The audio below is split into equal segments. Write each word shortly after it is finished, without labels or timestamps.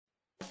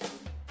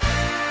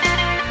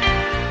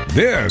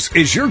This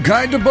is your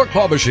guide to book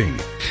publishing.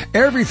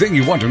 Everything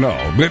you want to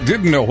know but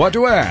didn't know what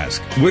to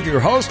ask with your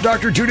host,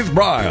 Dr. Judith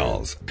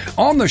Briles.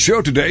 On the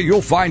show today,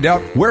 you'll find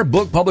out where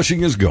book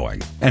publishing is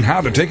going and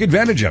how to take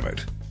advantage of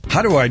it.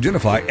 How to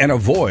identify and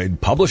avoid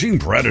publishing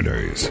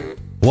predators.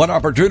 What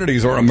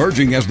opportunities are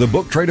emerging as the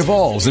book trade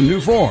evolves in new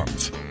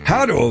forms.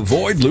 How to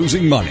avoid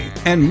losing money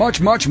and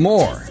much, much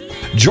more.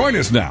 Join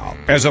us now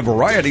as a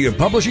variety of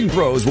publishing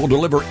pros will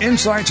deliver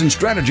insights and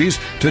strategies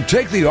to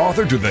take the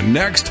author to the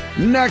next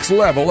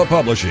level of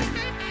publishing.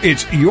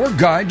 It's your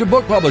guide to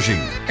book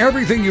publishing.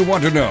 Everything you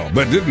want to know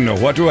but didn't know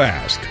what to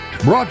ask.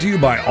 Brought to you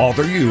by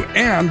Author U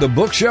and The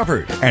Book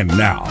Shepherd. And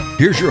now,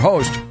 here's your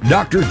host,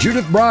 Dr.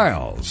 Judith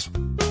Briles.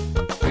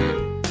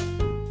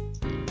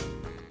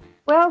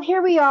 Well,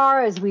 here we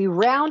are as we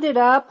round it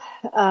up.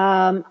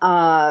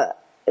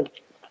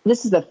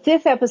 This is the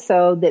fifth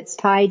episode that's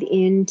tied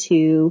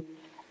into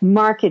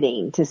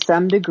marketing to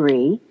some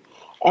degree,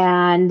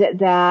 and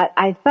that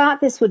I thought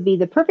this would be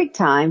the perfect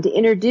time to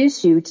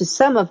introduce you to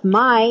some of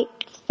my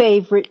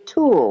favorite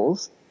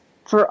tools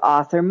for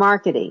author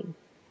marketing.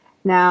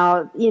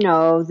 Now, you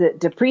know,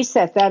 to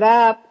preset that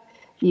up,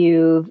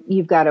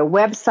 you've got a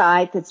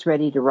website that's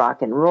ready to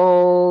rock and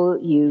roll.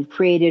 You've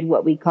created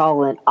what we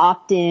call an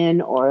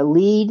opt-in or a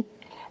lead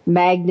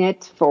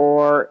magnet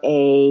for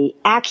a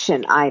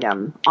action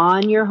item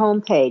on your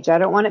homepage. I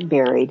don't want it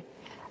buried.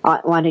 I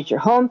wanted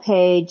your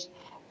homepage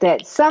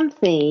that's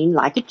something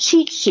like a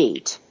cheat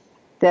sheet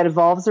that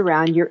evolves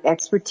around your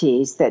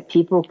expertise that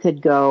people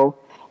could go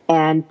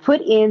and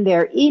put in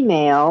their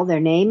email,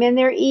 their name and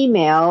their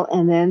email,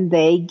 and then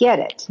they get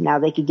it. Now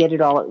they could get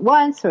it all at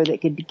once or they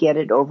could get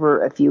it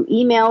over a few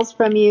emails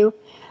from you,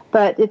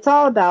 but it's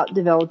all about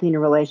developing a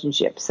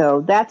relationship.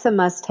 So that's a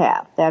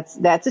must-have.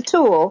 That's a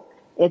tool.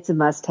 It's a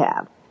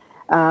must-have.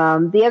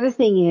 The other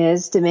thing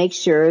is to make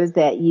sure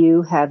that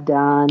you have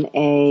done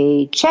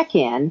a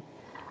check-in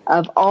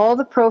of all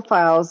the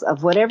profiles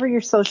of whatever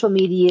your social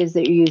media is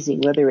that you're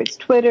using, whether it's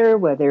Twitter,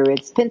 whether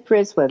it's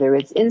Pinterest, whether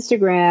it's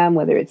Instagram,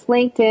 whether it's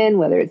LinkedIn,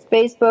 whether it's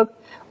Facebook,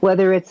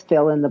 whether it's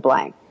fill in the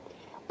blank.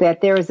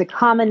 That there is a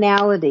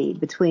commonality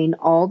between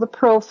all the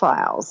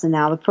profiles. And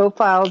now the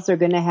profiles are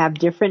going to have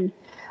different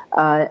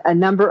a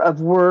number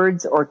of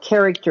words or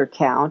character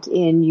count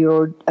in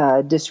your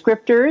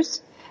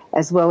descriptors,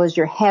 as well as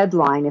your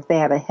headline if they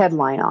have a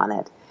headline on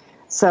it.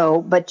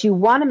 So, but you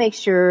want to make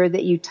sure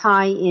that you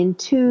tie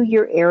into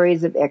your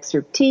areas of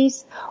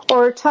expertise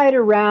or tie it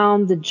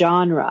around the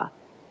genre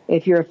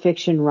if you're a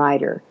fiction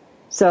writer.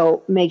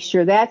 So make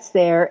sure that's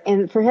there.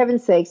 And for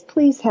heaven's sakes,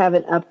 please have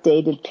an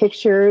updated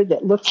picture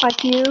that looks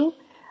like you,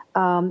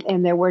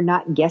 and that we're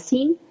not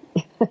guessing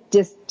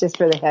just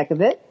for the heck of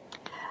it.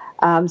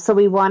 So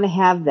we want to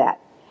have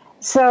that.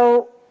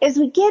 So as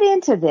we get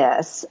into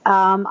this,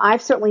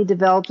 I've certainly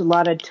developed a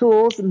lot of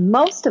tools.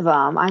 Most of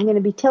them I'm going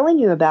to be telling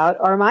you about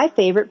are my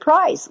favorite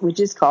price, which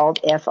is called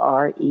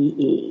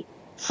FREE,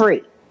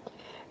 free.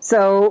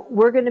 So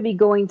we're going to be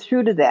going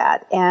through to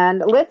that.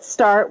 And let's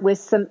start with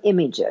some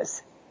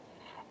images.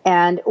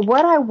 And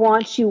what I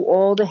want you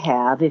all to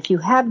have, if you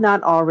have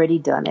not already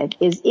done it,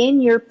 is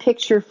in your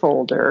picture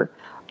folder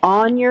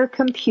on your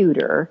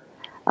computer.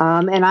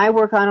 And I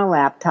work on a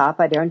laptop.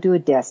 I don't do a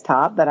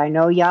desktop, but I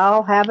know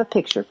y'all have a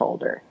picture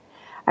folder.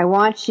 I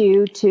want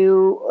you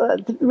to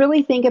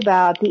really think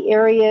about the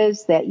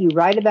areas that you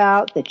write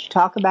about, that you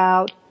talk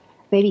about,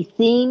 maybe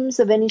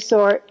themes of any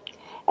sort.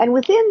 And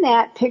within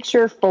that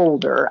picture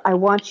folder, I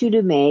want you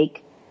to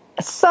make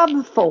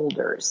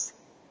subfolders.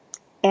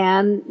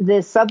 And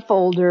the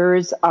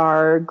subfolders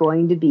are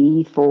going to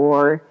be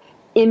for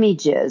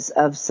images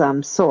of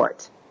some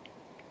sort.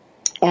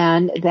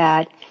 And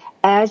that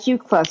as you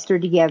cluster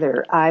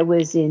together, I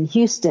was in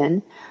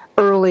Houston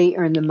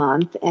earlier in the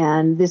month,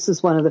 and this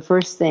is one of the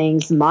first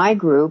things my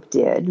group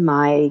did,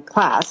 my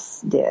class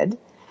did,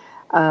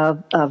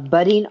 of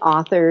budding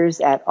authors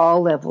at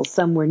all levels.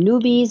 Some were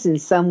newbies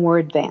and some were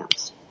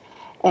advanced.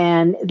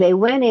 And they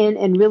went in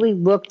and really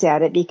looked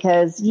at it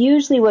because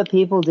usually what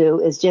people do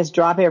is just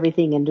drop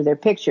everything into their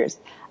pictures.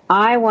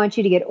 I want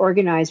you to get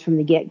organized from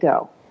the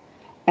get-go.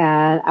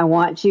 And I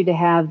want you to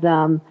have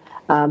them.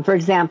 For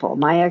example,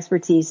 my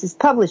expertise is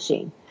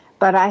publishing,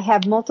 but I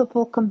have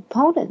multiple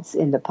components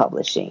into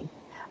publishing.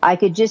 I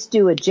could just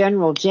do a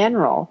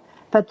general,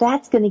 but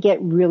that's going to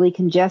get really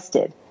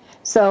congested.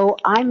 So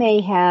I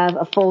may have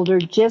a folder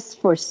just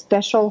for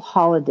special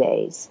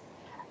holidays.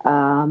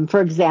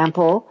 For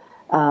example,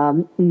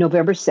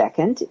 November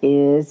 2nd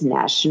is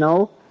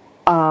National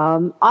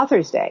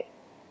Authors Day.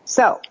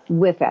 So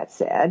with that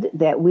said,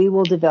 that we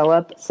will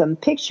develop some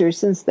pictures,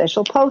 some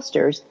special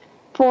posters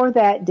for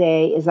that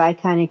day as I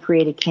kind of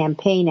create a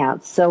campaign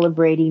out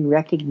celebrating,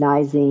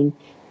 recognizing,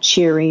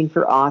 cheering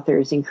for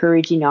authors,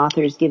 encouraging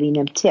authors, giving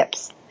them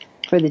tips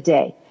for the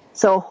day.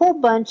 So a whole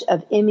bunch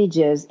of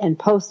images and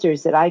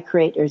posters that I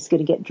create is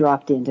going to get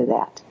dropped into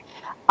that.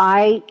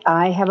 I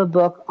have a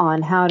book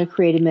on how to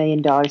create $1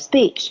 million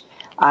speech.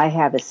 I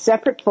have a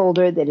separate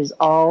folder that is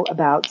all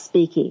about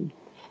speaking.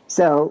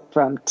 So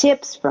from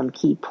tips, from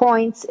key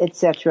points,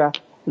 etc.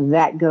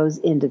 that goes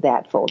into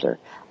that folder.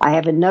 I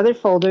have another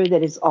folder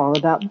that is all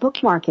about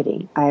book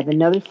marketing. I have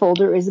another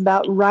folder is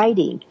about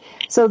writing.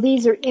 So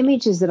these are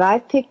images that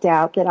I've picked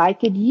out that I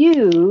could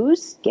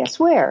use, guess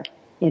where?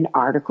 In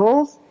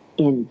articles,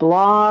 in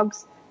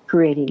blogs,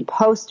 creating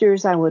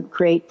posters I would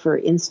create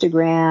for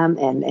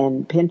Instagram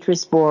and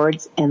Pinterest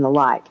boards and the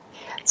like.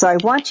 So I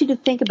want you to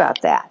think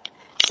about that.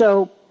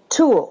 So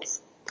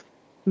tools.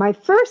 My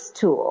first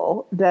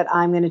tool that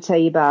I'm going to tell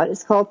you about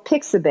is called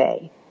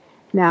Pixabay.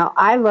 Now,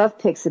 I love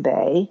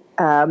Pixabay.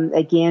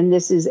 Again,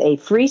 this is a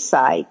free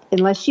site.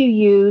 Unless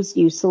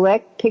you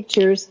select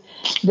pictures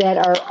that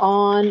are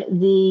on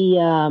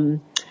the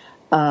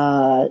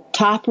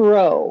top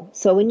row.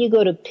 So when you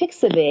go to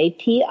Pixabay,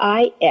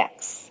 Pixabay,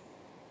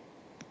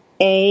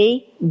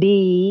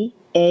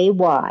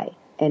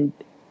 and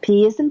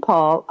P is in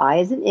Paul, I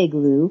is in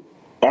igloo,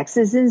 X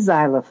is in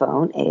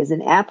xylophone, A is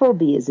in apple,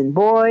 B is in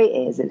boy,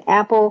 A is in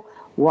apple,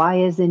 Y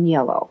is in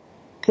yellow.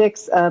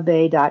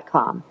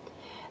 Pixabay.com.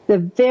 The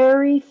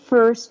very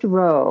first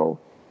row,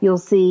 you'll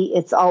see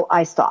it's all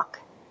iStock.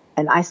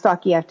 And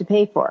iStock you have to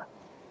pay for.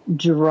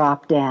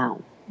 Drop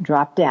down.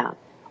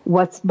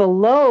 What's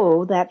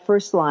below that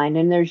first line,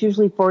 and there's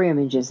usually 4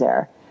 images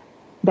there,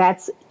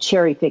 that's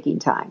cherry picking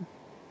time.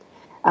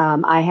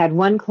 I had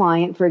one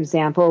client, for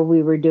example,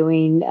 we were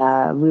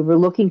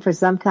looking for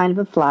some kind of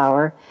a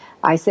flower.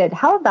 I said,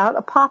 how about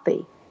a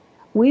poppy?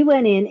 We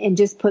went in and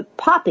just put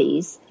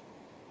poppies.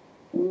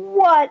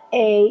 What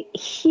a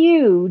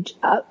huge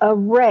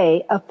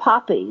array of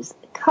poppies.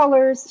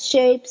 Colors,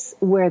 shapes,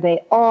 where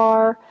they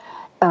are,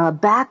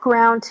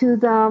 background to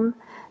them.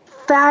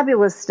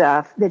 Fabulous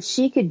stuff that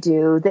she could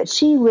do that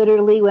she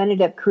literally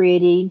ended up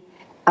creating,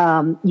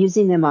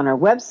 using them on her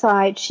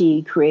website.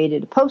 She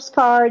created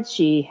postcards.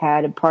 She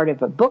had a part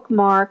of a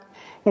bookmark.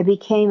 It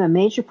became a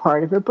major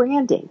part of her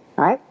branding,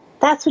 right?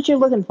 That's what you're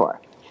looking for.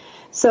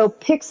 So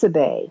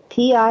Pixabay,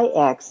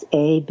 Pixabay.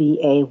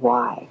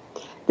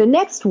 The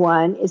next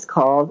one is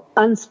called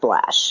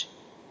Unsplash.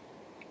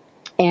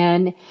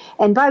 And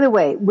by the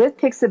way, with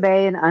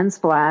Pixabay and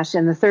Unsplash,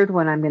 and the third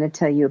one I'm going to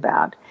tell you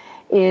about,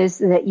 is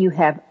that you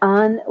have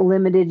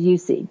unlimited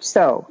usage.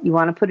 So you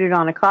want to put it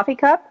on a coffee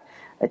cup,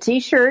 a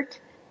t-shirt,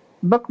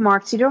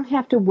 bookmarks you don't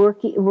have to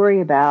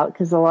worry about,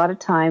 because a lot of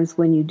times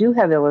when you do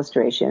have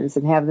illustrations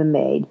and have them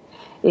made,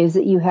 is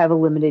that you have a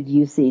limited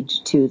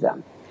usage to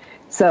them.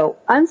 So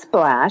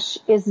Unsplash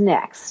is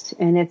next,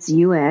 and it's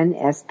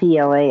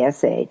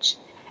Unsplash.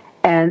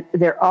 And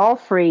they're all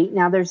free.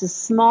 Now there's a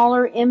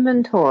smaller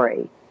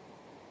inventory.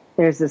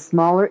 There's a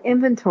smaller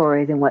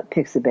inventory than what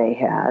Pixabay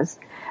has,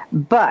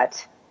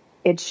 but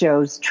it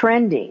shows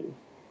trending.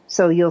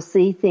 So you'll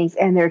see things,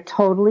 and they're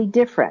totally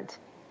different.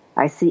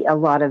 I see a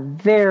lot of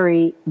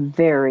very,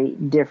 very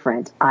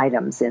different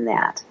items in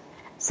that.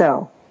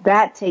 So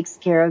that takes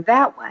care of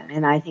that one,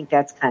 and I think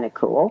that's kind of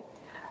cool.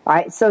 All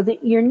right, so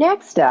your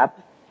next up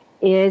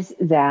is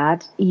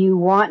that you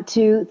want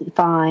to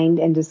find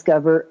and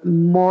discover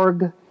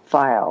morgue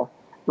file,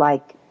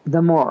 like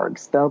the morgue,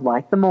 spelled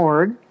like the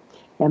morgue,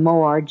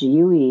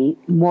 M-O-R-G-U-E,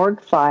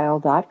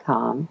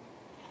 morguefile.com.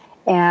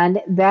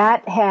 And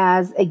that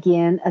has,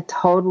 again, a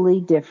totally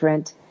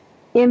different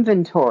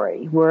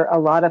inventory where a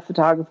lot of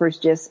photographers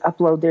just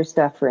upload their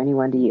stuff for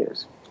anyone to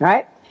use,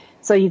 right?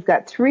 So you've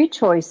got 3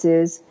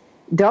 choices.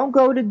 Don't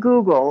go to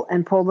Google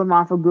and pull them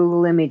off of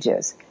Google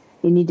Images.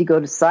 You need to go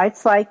to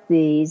sites like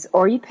these,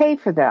 or you pay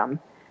for them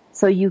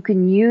so you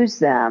can use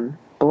them,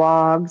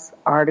 blogs,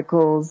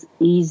 articles,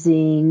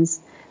 e-zines,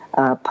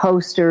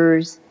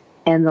 posters,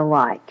 and the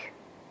like.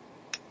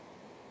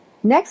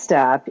 Next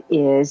up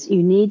is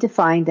you need to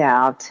find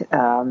out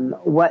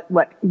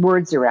what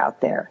words are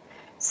out there.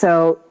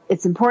 So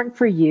it's important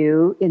for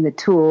you in the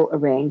tool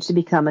Arrange to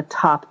become a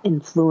top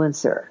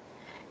influencer.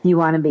 You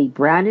want to be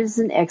branded as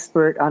an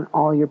expert on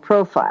all your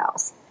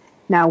profiles.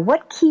 Now,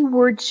 what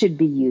keywords should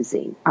be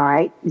using? All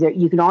right,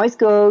 you can always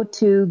go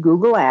to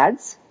Google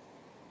Ads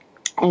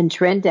and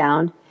trend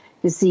down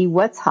to see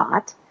what's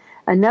hot.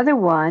 Another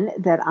one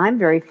that I'm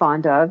very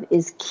fond of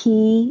is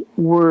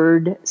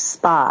Keyword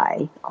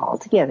Spy, all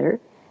together.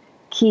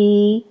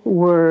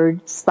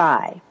 Keyword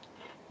Spy.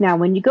 Now,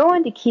 when you go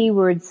into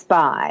Keyword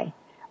Spy,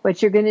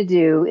 what you're going to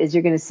do is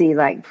you're going to see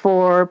like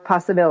 4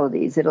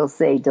 possibilities. It'll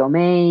say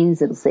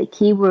domains, it'll say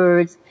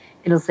keywords,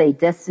 it'll say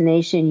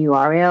destination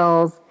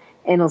URLs,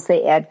 and it'll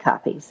say ad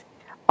copies.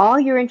 All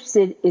you're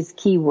interested is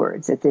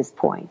keywords at this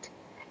point.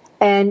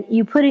 And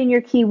you put in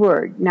your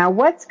keyword. Now,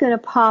 what's going to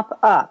pop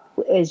up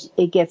as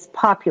it gets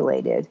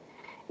populated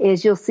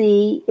is you'll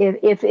see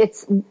if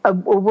it's a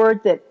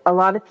word that a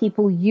lot of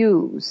people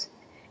use,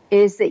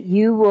 is that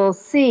you will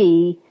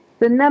see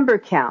the number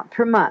count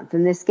per month.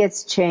 And this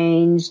gets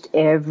changed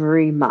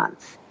every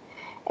month.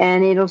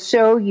 And it'll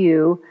show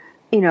you,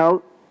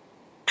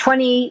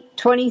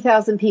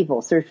 20,000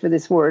 people search for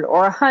this word,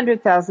 or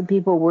 100,000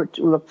 people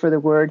look for the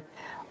word,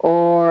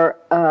 or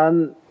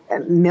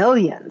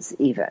millions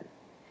even.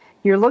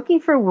 You're looking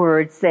for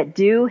words that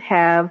do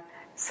have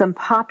some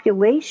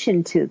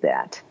population to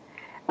that.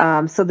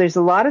 So there's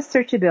a lot of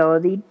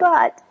searchability,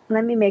 but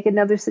let me make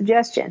another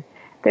suggestion.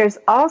 There's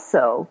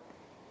also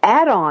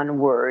add-on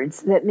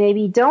words that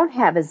maybe don't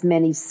have as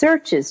many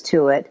searches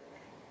to it,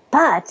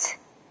 but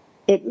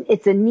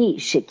it's a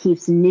niche. It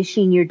keeps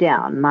niching you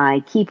down.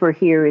 My keeper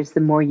here is the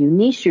more you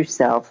niche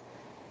yourself,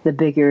 the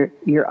bigger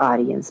your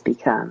audience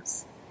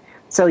becomes.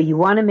 So you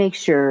want to make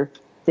sure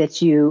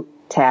that you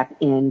tap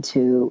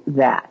into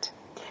that.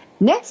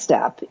 Next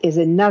up is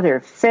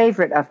another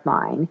favorite of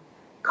mine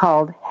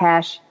called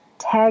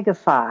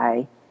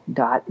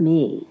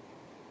Hashtagify.me.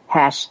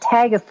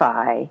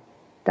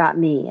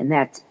 Hashtagify.me, and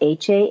that's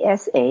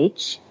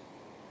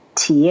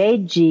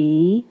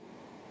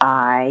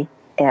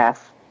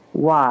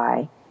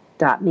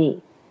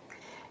HASHTAGIFY.me.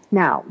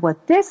 Now,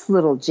 what this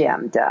little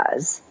gem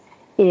does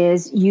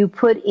is you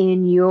put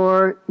in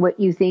what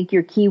you think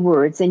your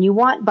keywords, and you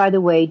want, by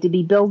the way, to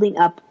be building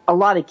up a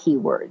lot of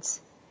keywords,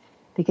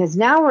 because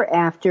now we're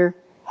after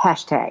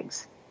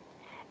hashtags.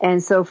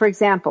 And so, for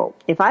example,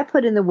 if I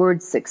put in the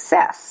word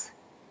success,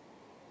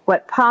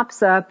 what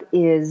pops up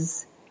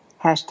is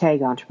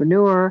hashtag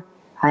entrepreneur,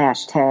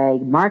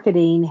 hashtag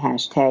marketing,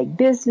 hashtag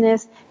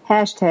business,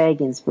 hashtag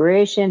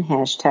inspiration,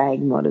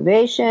 hashtag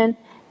motivation,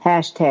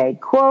 hashtag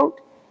quote,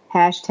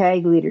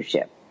 hashtag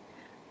leadership.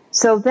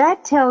 So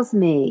that tells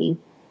me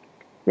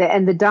that,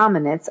 and the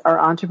dominants are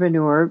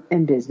entrepreneur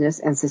and business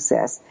and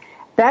success.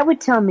 That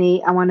would tell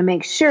me I want to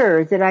make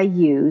sure that I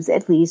use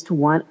at least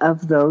one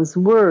of those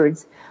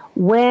words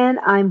when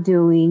I'm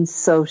doing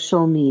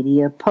social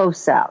media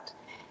posts out.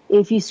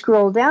 If you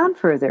scroll down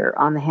further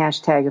on the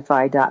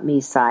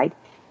Hashtagify.me site,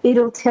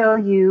 it'll tell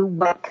you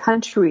what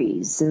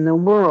countries in the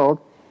world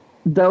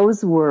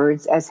those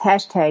words as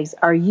hashtags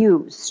are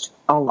used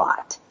a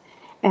lot.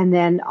 And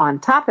then on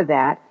top of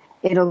that,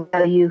 it'll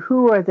tell you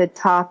who are the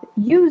top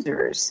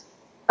users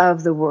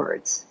of the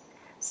words.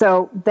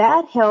 So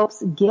that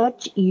helps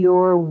get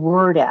your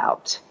word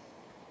out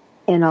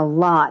in a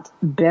lot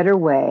better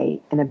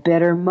way, in a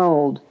better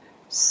mold,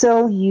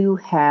 so you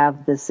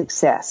have the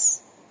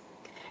success.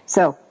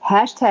 So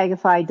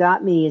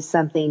Hashtagify.me is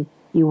something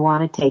you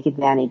want to take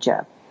advantage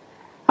of.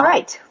 All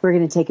right, we're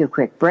going to take a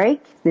quick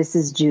break. This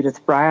is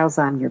Judith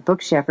Briles. I'm your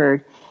book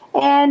shepherd,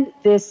 and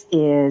this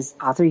is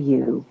Author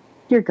You,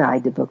 your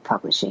guide to book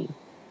publishing.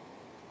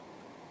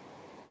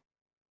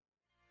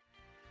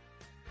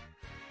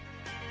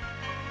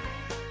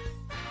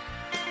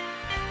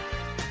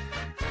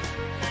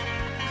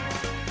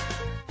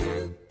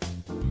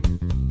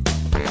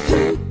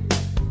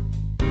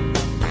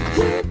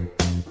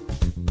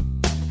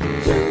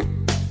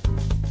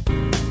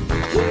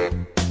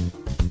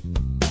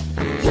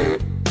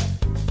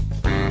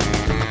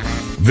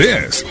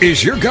 This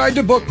is your guide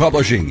to book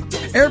publishing.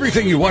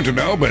 Everything you want to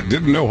know but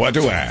didn't know what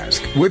to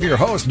ask. With your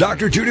host,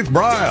 Dr. Judith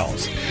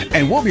Briles.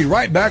 And we'll be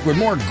right back with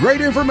more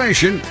great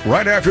information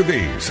right after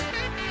these.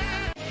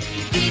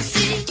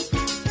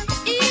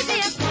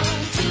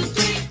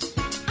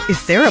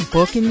 Is there a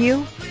book in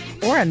you?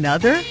 Or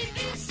another?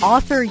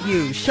 Author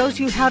You shows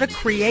you how to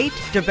create,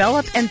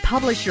 develop, and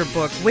publish your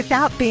book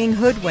without being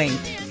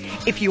hoodwinked.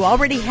 If you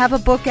already have a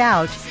book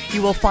out,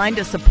 you will find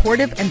a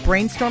supportive and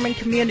brainstorming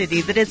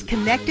community that is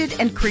connected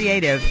and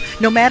creative,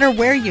 no matter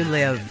where you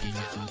live.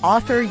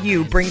 Author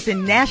You brings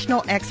in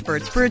national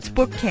experts for its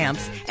book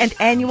camps and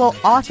annual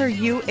Author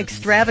You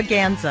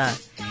extravaganza.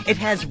 It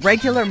has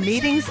regular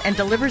meetings and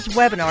delivers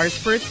webinars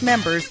for its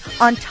members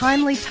on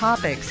timely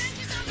topics.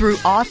 Through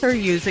Author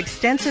You's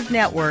extensive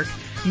network,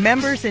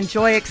 members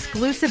enjoy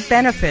exclusive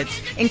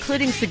benefits,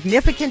 including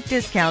significant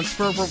discounts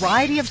for a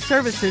variety of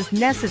services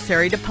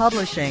necessary to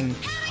publishing.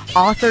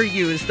 Author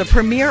You is the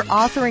premier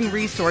authoring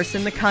resource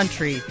in the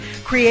country,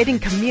 creating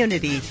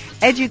community,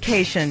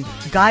 education,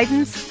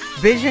 guidance,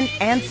 vision,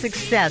 and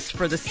success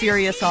for the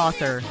serious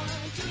author.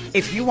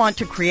 If you want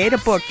to create a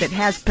book that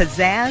has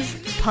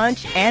pizzazz,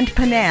 punch, and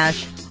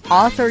panache,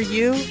 Author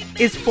You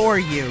is for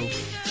you.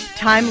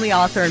 Timely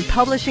author and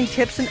publishing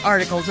tips and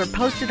articles are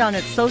posted on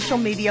its social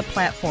media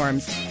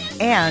platforms,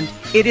 and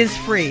it is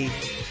free.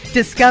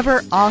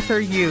 Discover Author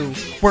You,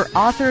 where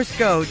authors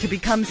go to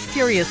become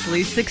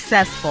seriously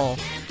successful.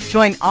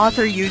 Join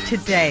Author You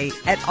today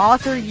at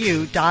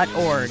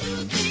authoryou.org.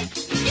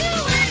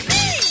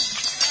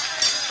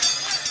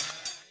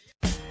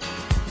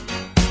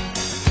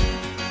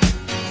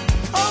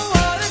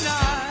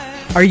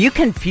 Are you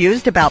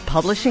confused about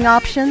publishing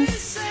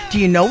options? Do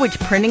you know which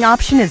printing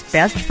option is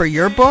best for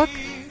your book?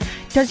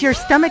 Does your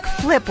stomach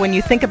flip when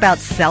you think about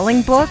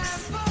selling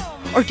books?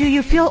 Or do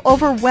you feel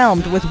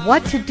overwhelmed with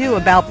what to do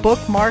about book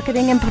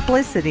marketing and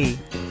publicity?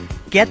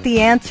 Get the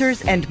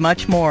answers and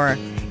much more.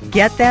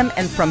 Get them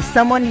and from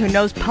someone who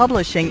knows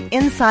publishing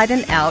inside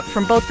and out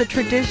from both the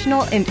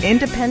traditional and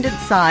independent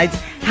sides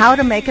how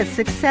to make a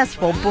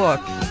successful book.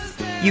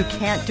 You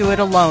can't do it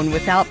alone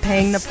without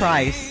paying the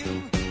price.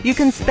 You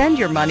can spend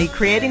your money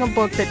creating a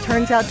book that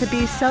turns out to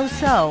be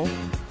so-so,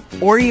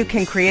 or you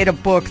can create a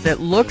book that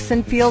looks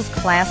and feels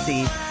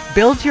classy,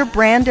 builds your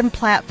brand and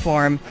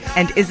platform,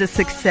 and is a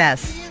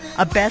success,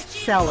 a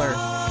bestseller.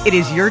 It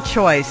is your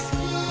choice.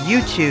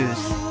 You choose.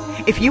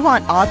 If you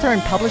want author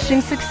and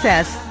publishing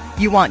success,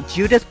 you want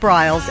Judith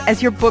Briles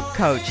as your book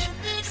coach.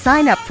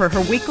 Sign up for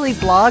her weekly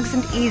blogs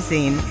and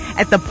e-zine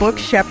at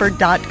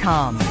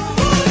thebookshepherd.com.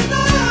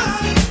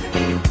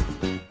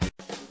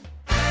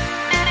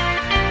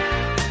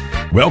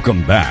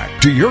 Welcome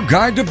back to your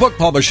guide to book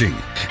publishing.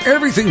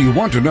 Everything you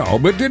want to know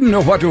but didn't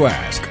know what to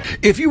ask.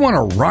 If you want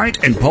to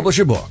write and publish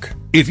a book,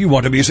 if you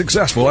want to be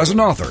successful as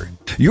an author,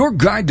 your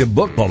guide to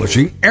book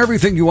publishing,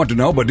 everything you want to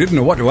know but didn't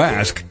know what to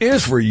ask,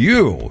 is for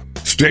you.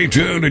 Stay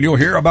tuned and you'll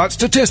hear about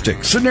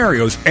statistics,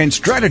 scenarios, and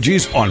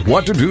strategies on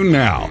what to do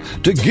now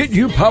to get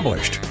you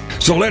published.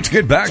 So let's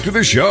get back to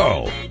the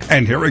show.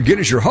 And here again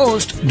is your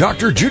host,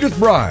 Dr. Judith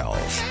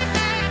Briles.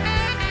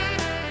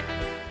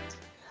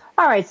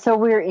 All right, so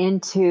we're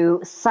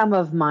into some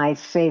of my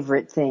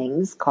favorite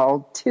things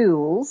called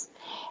tools,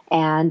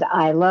 and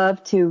I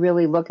love to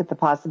really look at the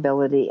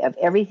possibility of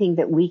everything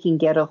that we can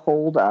get a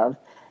hold of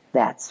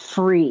that's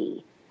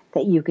free,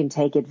 that you can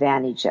take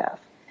advantage of.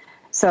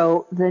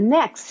 So the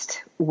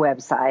next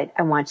website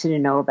I want you to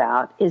know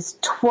about is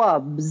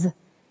TWUBS,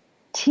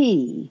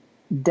 TWUBS.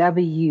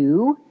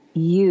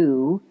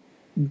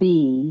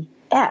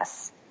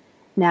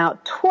 Now,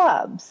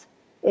 TWUBS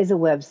is a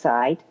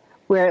website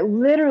where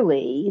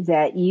literally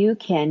that you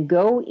can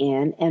go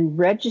in and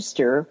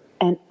register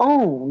and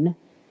own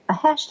a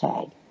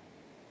hashtag.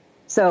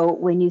 So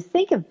when you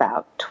think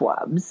about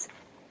TWUBS,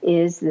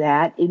 is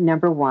that,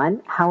 number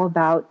one, how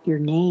about your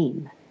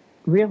name?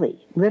 Really,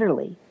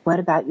 literally, what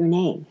about your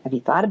name? Have you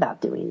thought about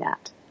doing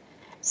that?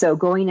 So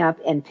going up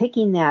and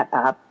picking that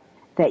up,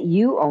 that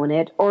you own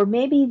it, or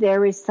maybe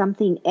there is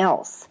something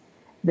else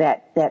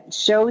that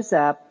shows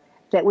up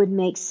that would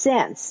make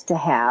sense to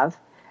have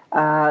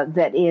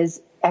that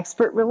is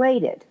expert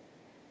related.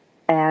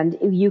 And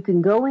you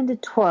can go into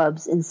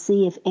TWUBS and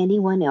see if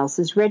anyone else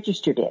has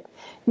registered it.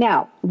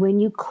 Now, when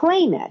you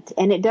claim it,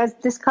 and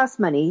this costs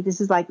money, this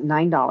is like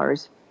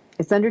 $9,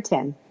 it's under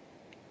 10.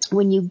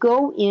 When you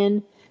go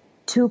in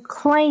to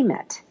claim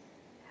it,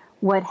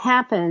 what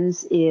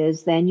happens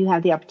is then you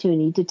have the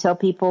opportunity to tell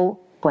people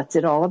what's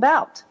it all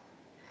about.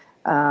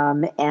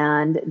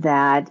 And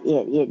that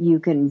you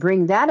can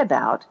bring that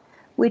about,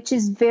 which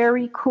is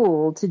very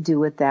cool to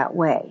do it that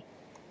way.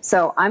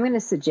 So I'm going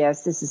to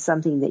suggest this is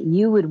something that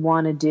you would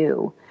want to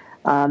do.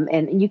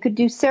 And you could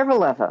do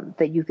several of them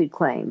that you could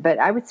claim. But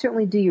I would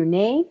certainly do your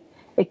name.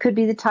 It could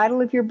be the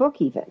title of your book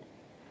even.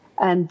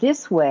 And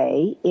this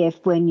way,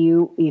 if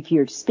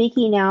you're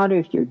speaking out or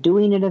if you're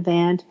doing an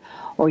event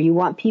or you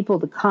want people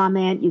to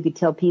comment, you could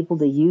tell people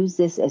to use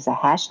this as a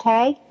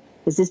hashtag,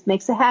 because this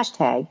makes a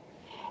hashtag,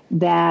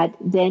 that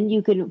then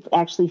you could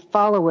actually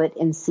follow it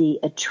and see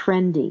a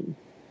trending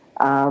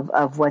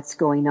of what's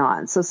going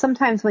on. So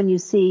sometimes when you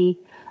see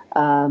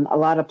a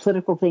lot of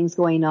political things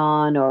going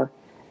on, or,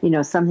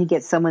 something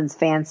gets someone's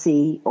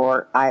fancy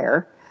or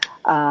ire,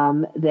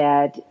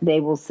 that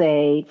they will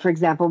say, for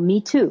example, Me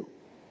Too,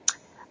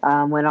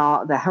 when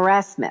all the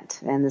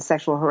harassment and the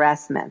sexual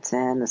harassment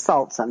and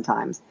assault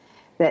sometimes,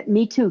 that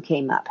Me Too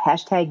came up,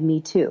 hashtag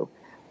Me Too.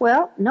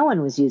 Well, no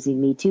one was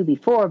using Me Too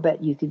before,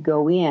 but you could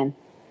go in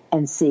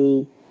and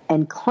see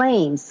and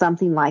claim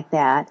something like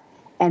that,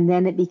 and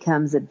then it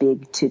becomes a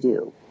big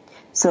to-do.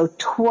 So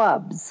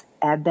TWUBS,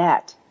 add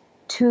that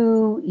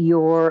to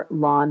your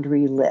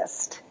laundry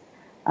list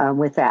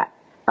with that.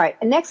 All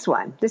right, next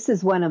one. This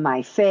is one of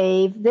my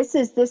fave. This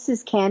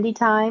is candy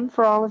time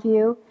for all of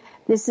you.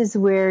 This is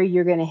where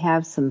you're going to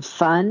have some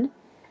fun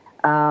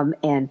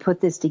and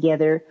put this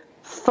together.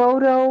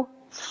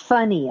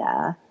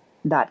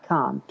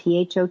 Photofunia.com.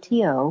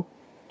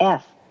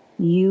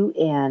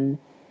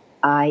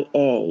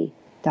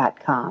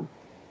 PHOTOFUNIA.com.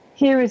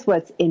 Here is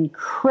what's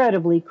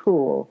incredibly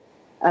cool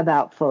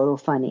about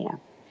Photofunia.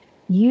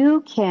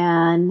 You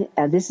can,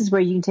 this is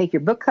where you can take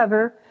your book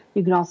cover.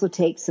 You can also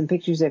take some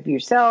pictures of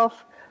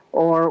yourself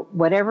or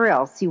whatever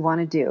else you want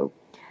to do.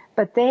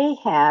 But they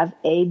have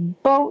a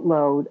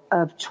boatload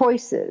of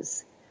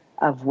choices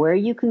of where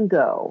you can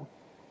go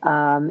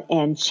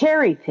and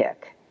cherry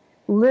pick,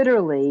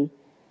 literally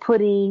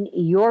putting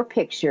your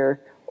picture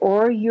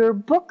or your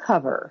book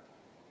cover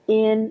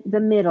in the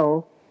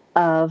middle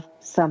of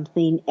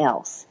something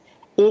else.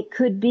 It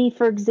could be,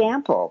 for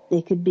example,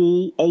 it could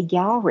be a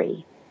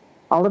gallery.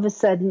 All of a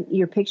sudden,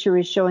 your picture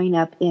is showing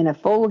up in a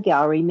photo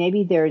gallery.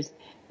 Maybe there's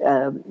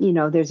a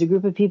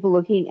group of people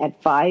looking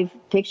at 5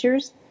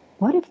 pictures.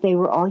 What if they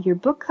were all your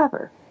book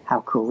cover?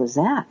 How cool is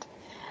that?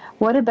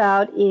 What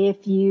about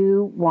if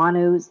you want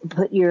to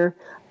put your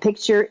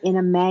picture in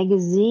a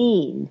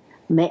magazine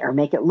or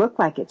make it look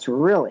like it's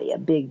really a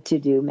big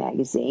to-do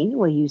magazine?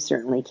 Well, you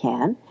certainly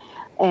can.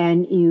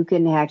 And you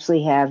can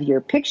actually have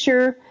your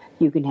picture.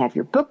 You can have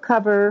your book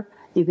cover.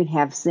 You can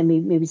have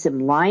maybe some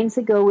lines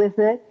that go with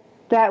it.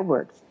 That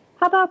works.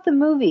 How about the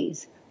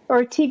movies or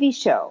a TV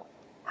show?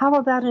 How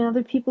about in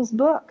other people's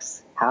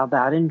books? How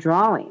about in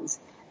drawings?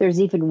 There's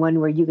even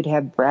one where you could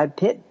have Brad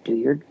Pitt do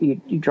your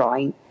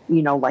drawing,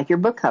 like your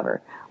book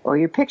cover or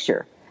your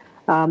picture.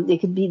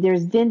 It could be,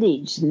 there's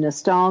vintage,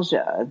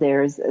 nostalgia.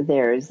 There's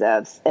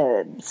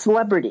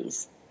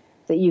celebrities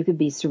that you could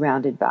be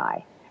surrounded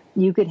by.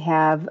 You could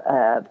have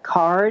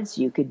cards.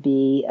 You could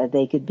be,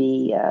 they could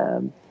be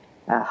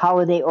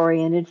holiday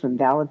oriented, from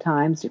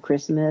Valentine's to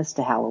Christmas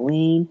to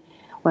Halloween.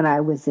 When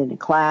I was in a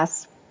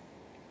class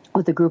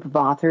with a group of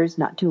authors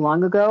not too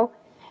long ago,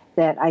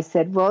 that I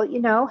said, well,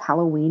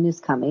 Halloween is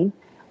coming.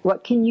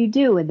 What can you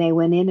do? And they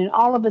went in, and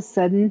all of a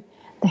sudden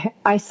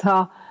I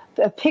saw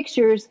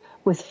pictures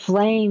with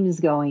flames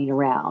going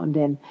around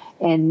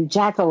and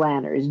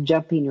jack-o'-lanterns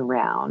jumping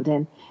around,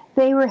 and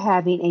they were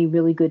having a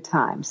really good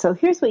time. So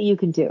here's what you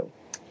can do.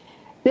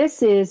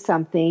 This is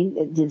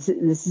something, this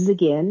is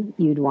again,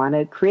 you'd want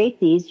to create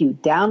these, you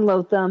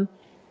download them,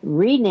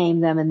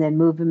 rename them, and then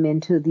move them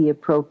into the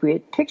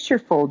appropriate picture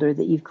folder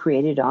that you've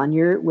created on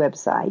your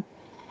website.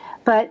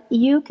 But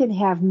you can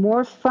have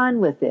more fun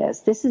with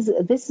this. This is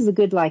a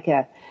good, like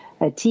a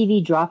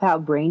TV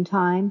dropout brain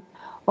time,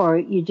 or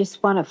you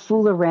just want to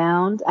fool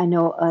around. I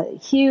know a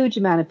huge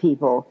amount of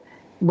people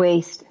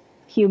waste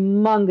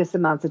humongous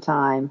amounts of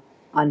time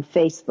on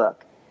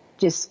Facebook,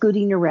 just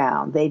scooting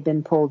around. They've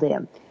been pulled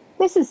in.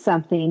 This is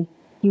something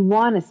you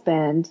want to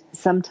spend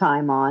some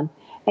time on,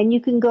 and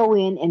you can go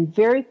in and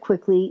very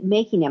quickly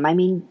making them. I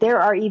mean, there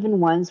are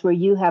even ones where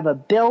you have a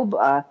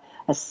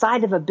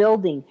side of a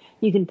building.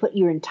 You can put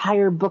your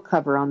entire book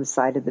cover on the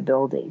side of the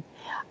building.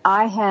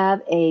 I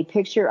have a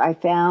picture I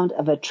found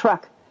of a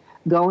truck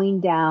going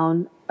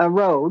down a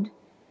road,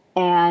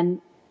 and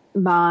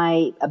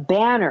my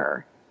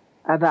banner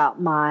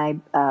about my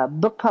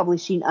book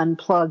publishing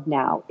unplugged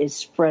now is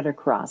spread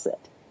across it.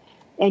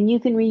 And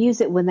you can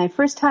reuse it. When the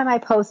first time I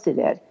posted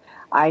it,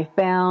 I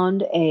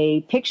found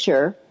a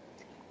picture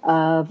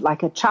of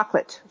like a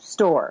chocolate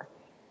store,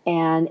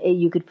 and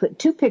you could put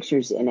two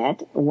pictures in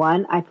it.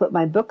 One, I put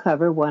my book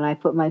cover, one, I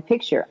put my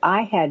picture.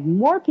 I had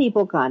more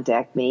people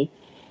contact me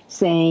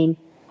saying,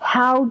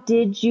 how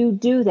did you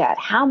do that?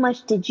 How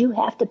much did you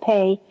have to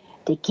pay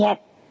to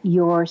get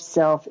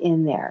yourself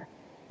in there?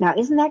 Now,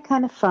 isn't that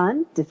kind of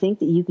fun to think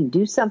that you can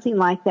do something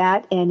like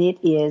that and it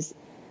is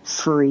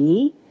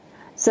free?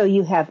 So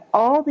you have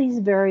all these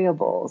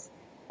variables,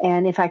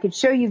 and if I could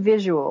show you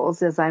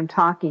visuals as I'm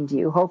talking to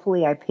you,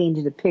 hopefully I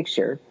painted a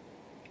picture.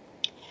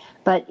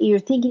 But you're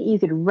thinking you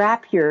could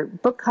wrap your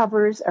book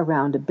covers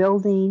around a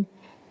building.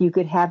 You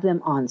could have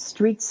them on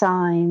street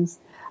signs.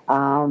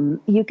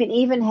 You can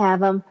even have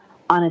them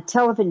on a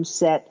television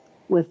set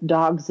with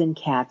dogs and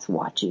cats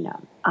watching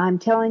them. I'm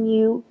telling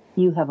you,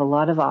 you have a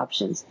lot of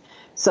options.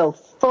 So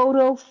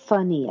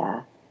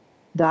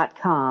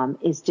Photofunia.com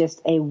is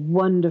just a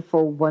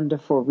wonderful,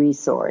 wonderful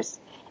resource,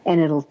 and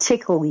it'll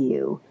tickle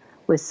you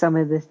with some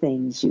of the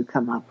things you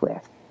come up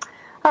with.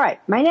 All right,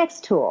 my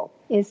next tool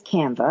is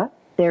Canva.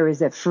 There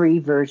is a free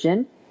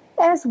version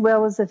as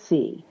well as a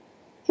fee.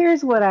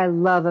 Here's what I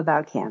love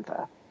about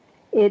Canva.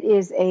 It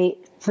is a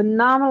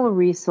phenomenal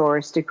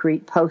resource to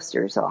create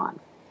posters on.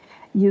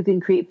 You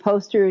can create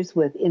posters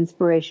with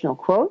inspirational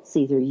quotes,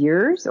 either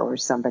yours or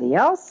somebody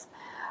else.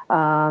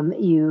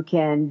 You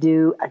can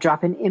do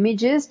drop-in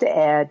images to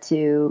add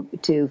to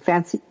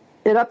fancy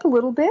it up a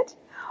little bit,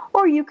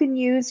 or you can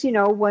use,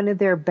 one of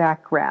their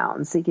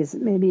backgrounds. It gives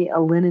maybe a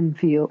linen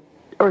feel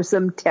or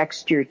some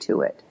texture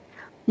to it.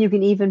 You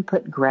can even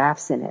put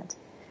graphs in it.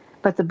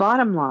 But the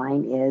bottom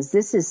line is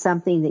this is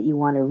something that you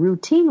want to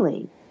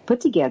routinely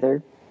put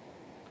together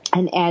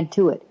and add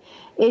to it.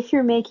 If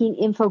you're making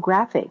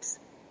infographics,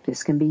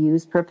 this can be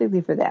used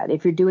perfectly for that.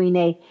 If you're doing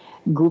a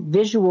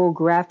visual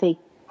graphic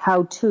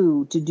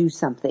how-to do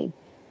something,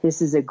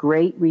 this is a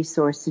great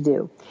resource to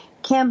do.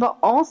 Canva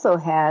also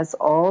has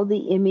all the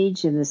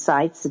image and the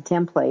sites, the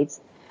templates,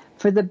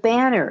 for the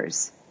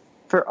banners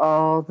for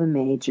all the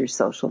major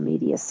social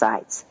media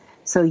sites.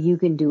 So you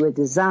can do a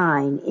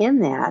design in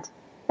that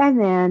and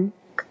then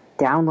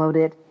download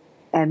it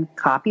and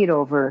copy it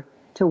over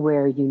to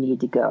where you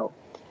need to go.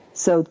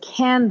 So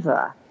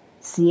Canva,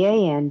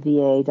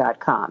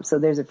 Canva.com. So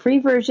there's a free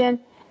version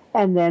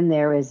and then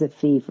there is a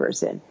fee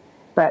version.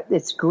 But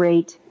it's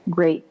great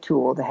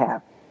tool to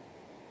have.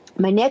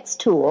 My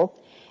next tool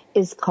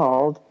is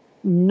called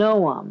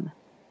Knowem,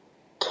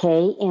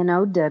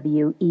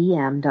 Knowem.com.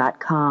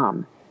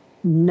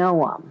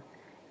 Knowem.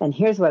 And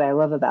here's what I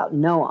love about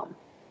Knowem.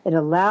 It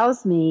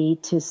allows me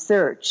to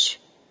search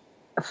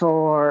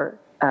for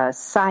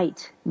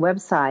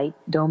website,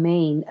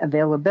 domain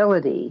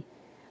availability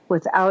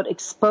without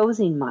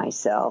exposing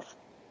myself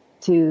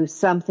to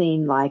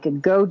something like a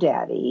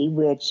GoDaddy,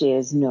 which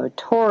is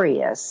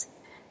notorious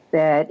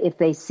that if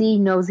they see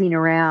nosing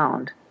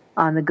around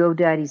on the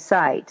GoDaddy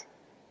site,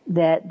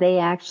 that they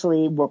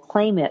actually will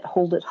claim it,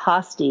 hold it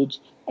hostage,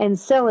 and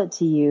sell it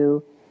to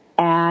you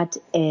at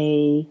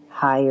a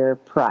higher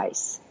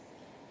price.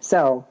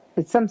 So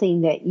it's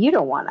something that you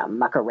don't want to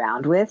muck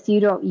around with. You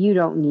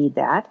don't need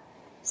that.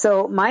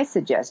 So my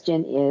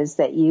suggestion is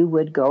that you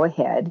would go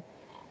ahead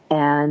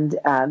and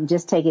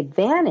just take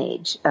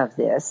advantage of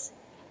this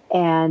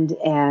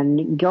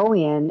and go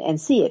in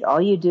and see it.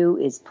 All you do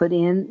is put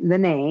in the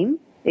name.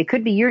 It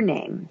could be your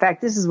name. In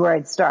fact, this is where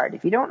I'd start.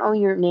 If you don't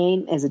own your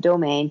name as a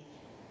domain,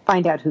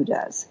 find out who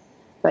does.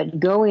 But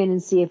go in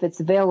and see if it's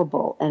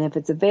available. And if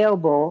it's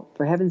available,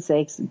 for heaven's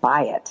sakes,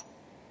 buy it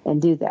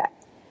and do that.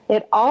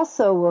 It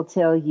also will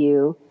tell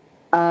you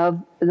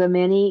of the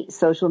many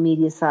social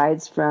media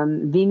sites,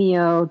 from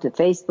Vimeo to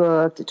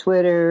Facebook to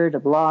Twitter to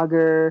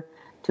Blogger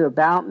to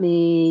About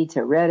Me to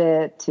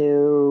Reddit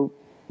to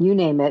you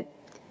name it,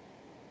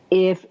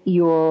 if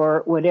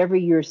whatever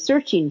you're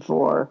searching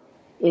for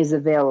is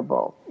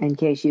available, in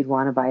case you'd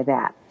want to buy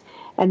that.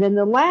 And then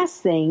the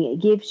last thing, it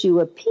gives you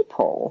a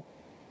peephole.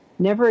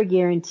 Never a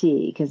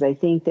guarantee, because I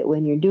think that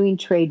when you're doing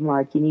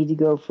trademark, you need to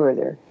go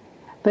further.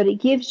 But it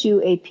gives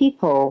you a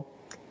peephole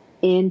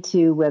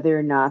into whether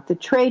or not the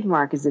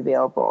trademark is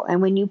available.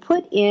 And when you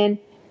put in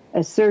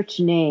a search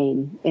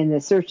name in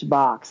the search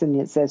box and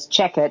it says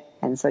check it,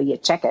 and so you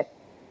check it,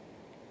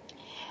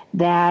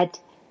 that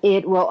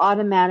it will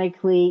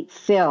automatically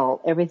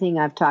fill everything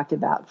I've talked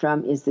about,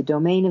 from is the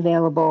domain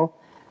available,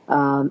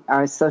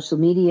 are social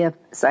media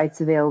sites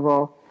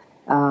available,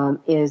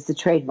 is the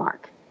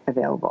trademark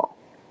available.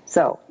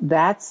 So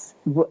that's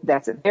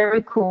a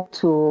very cool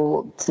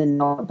tool to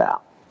know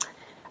about.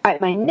 All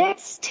right, my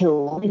next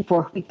tool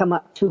before we come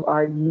up to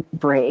our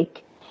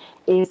break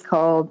is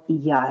called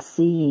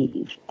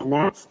Yassiv, and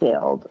that's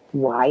spelled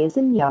Y as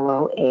in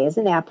yellow, A as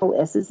in apple,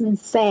 S as in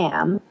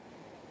Sam,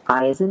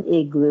 I as in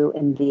igloo,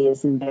 and V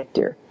as in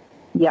Victor.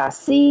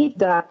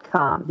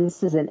 Yassiv.com.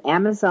 This is an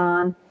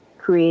Amazon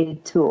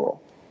created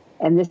tool,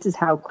 and this is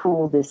how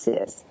cool this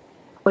is.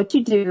 What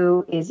you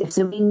do is,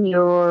 assuming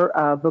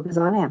your book is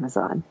on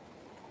Amazon,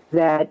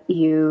 that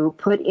you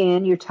put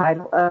in your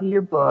title of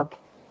your book,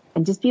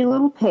 and just be a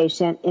little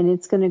patient, and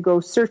it's going to go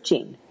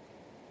searching.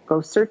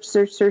 Go search,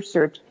 search, search,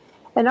 search.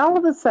 And all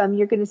of a sudden,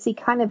 you're going to see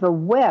kind of a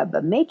web,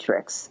 a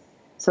matrix,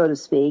 so to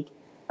speak,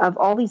 of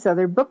all these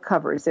other book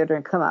covers that are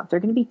going to come up. They're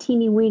going to be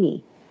teeny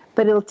weeny.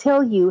 But it'll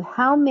tell you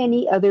how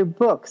many other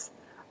books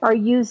are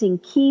using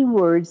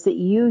keywords that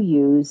you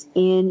use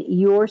in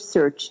your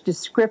search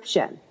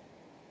description.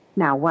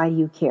 Now, why do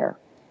you care?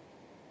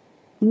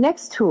 The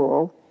next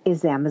tool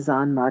is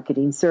Amazon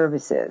Marketing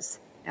Services.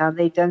 Now,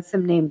 they've done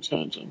some name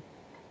changing.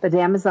 But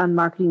Amazon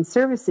Marketing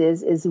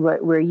Services is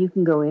where you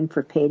can go in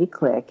for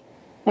pay-to-click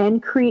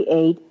and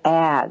create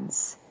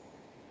ads.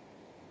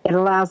 It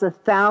allows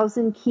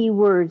 1,000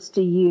 keywords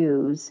to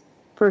use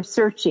for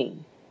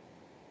searching.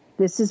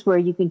 This is where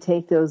you can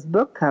take those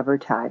book cover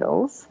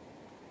titles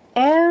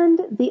and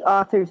the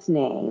author's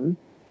name,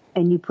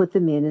 and you put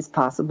them in as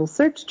possible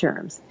search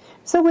terms.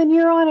 So when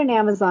you're on an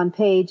Amazon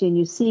page and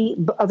you see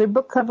other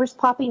book covers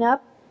popping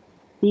up,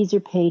 these are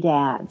paid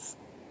ads.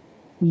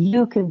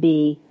 You can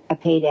be a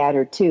paid ad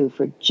or two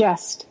for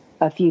just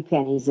a few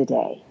pennies a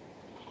day.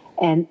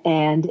 And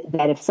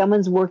that if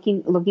someone's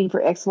looking for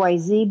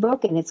XYZ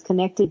book and it's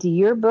connected to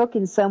your book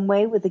in some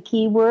way with a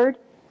keyword,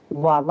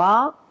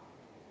 voila,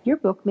 your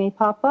book may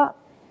pop up.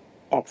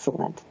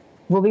 Excellent.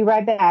 We'll be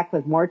right back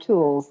with more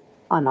tools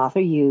on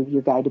Author U,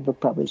 your guide to book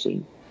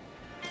publishing.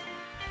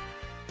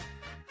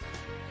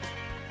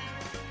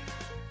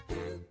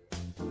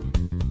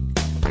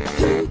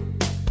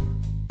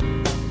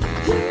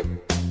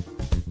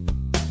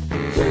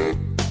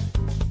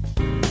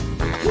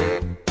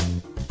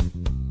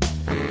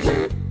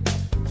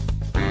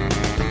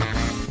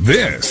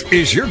 This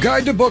is your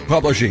guide to book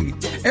publishing.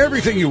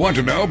 Everything you want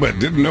to know but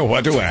didn't know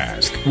what to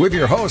ask, with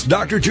your host,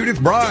 Dr. Judith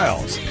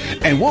Briles.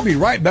 And we'll be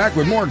right back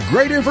with more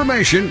great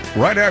information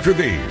right after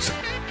these.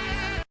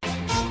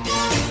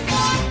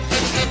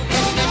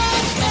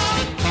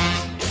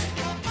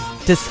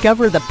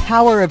 Discover the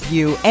power of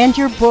you and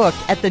your book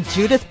at the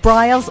Judith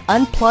Briles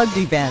Unplugged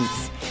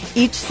events.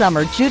 Each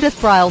summer, Judith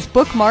Briles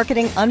Book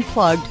Marketing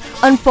Unplugged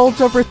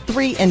unfolds over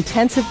 3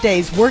 intensive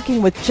days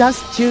working with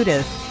just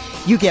Judith.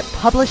 You get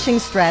publishing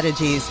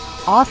strategies,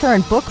 author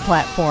and book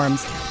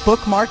platforms,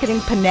 book marketing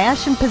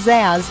panache and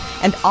pizzazz,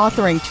 and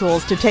authoring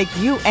tools to take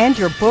you and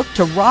your book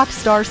to rock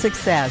star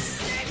success.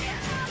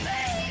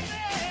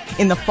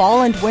 In the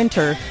fall and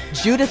winter,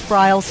 Judith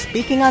Briles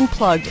Speaking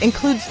Unplugged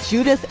includes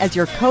Judith as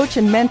your coach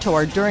and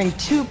mentor during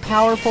 2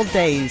 powerful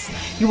days.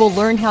 You will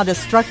learn how to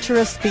structure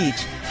a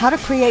speech, how to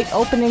create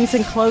openings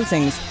and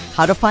closings,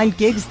 how to find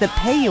gigs that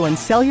pay you and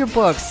sell your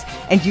books,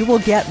 and you will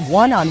get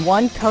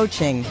one-on-one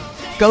coaching.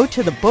 Go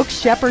to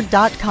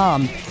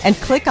thebookshepherd.com and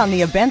click on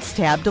the Events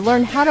tab to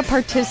learn how to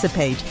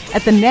participate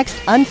at the next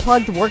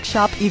Unplugged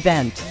Workshop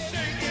event.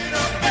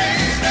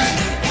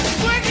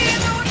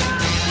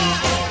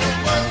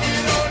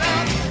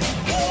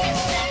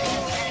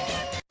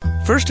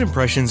 First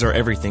impressions are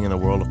everything in the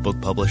world of book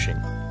publishing.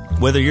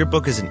 Whether your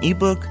book is an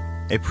ebook,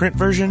 a print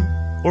version,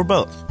 or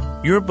both,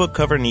 your book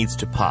cover needs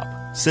to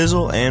pop,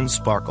 sizzle, and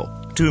sparkle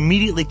to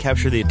immediately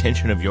capture the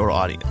attention of your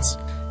audience.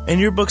 And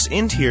your book's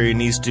interior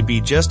needs to be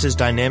just as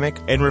dynamic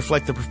and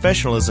reflect the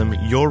professionalism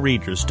your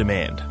readers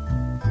demand.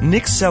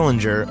 Nick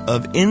Sellinger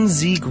of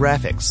NZ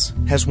Graphics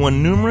has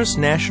won numerous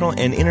national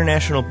and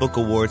international book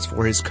awards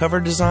for his cover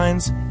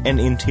designs and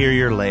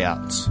interior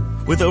layouts.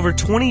 With over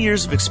 20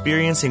 years of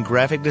experience in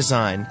graphic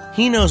design,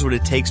 he knows what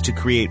it takes to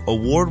create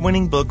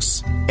award-winning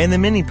books and the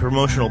many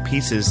promotional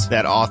pieces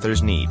that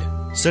authors need,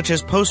 such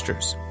as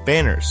posters,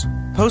 banners,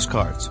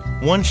 postcards,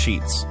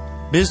 one-sheets,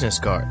 business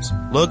cards,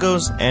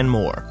 logos, and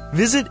more.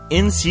 Visit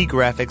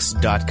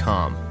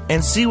ncgraphics.com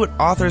and see what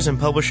authors and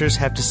publishers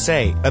have to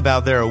say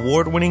about their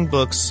award-winning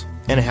books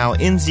and how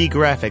NZ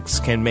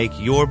Graphics can make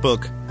your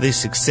book the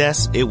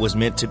success it was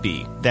meant to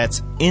be.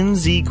 That's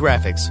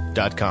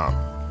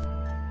nzgraphics.com.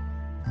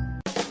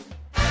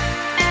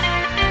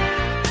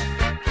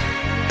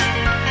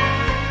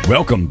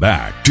 Welcome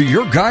back to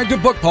your guide to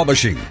book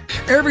publishing.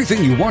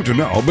 Everything you want to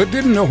know but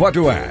didn't know what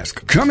to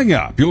ask. Coming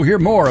up, you'll hear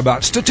more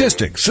about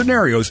statistics,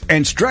 scenarios,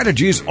 and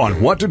strategies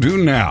on what to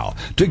do now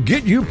to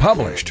get you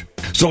published.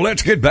 So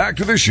let's get back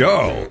to the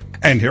show.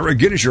 And here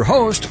again is your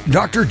host,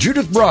 Dr.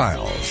 Judith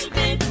Briles.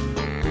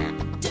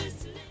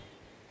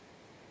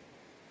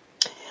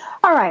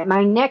 All right,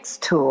 my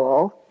next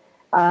tool,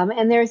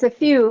 and there's a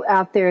few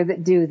out there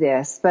that do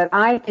this, but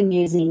I've been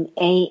using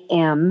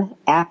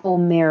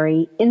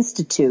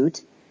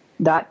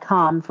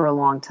AppleMaryInstitute.com for a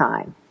long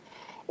time.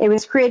 It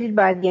was created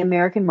by the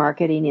American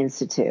Marketing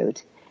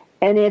Institute,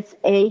 and it's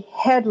a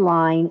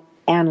headline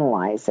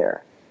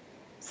analyzer.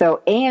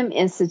 So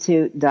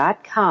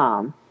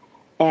AMInstitute.com,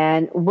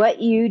 and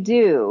what you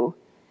do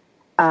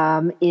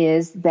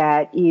is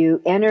that you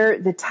enter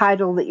the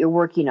title that you're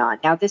working on.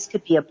 Now, this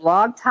could be a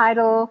blog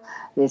title,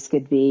 this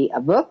could be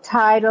a book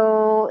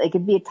title, it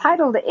could be a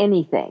title to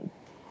anything,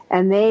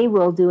 and they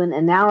will do an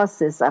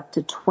analysis up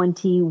to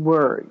 20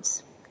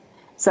 words.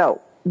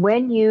 So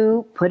when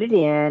you put it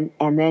in,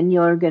 and then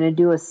you're going to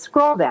do a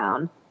scroll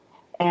down,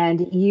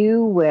 and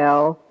you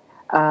will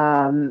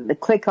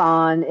click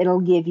on, it'll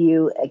give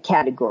you a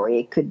category.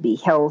 It could be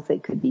health,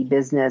 it could be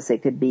business,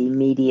 it could be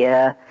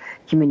media,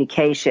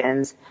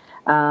 communications,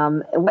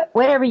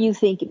 whatever you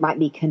think it might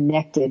be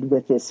connected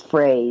with this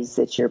phrase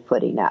that you're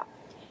putting up.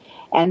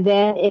 And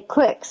then it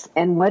clicks,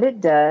 and what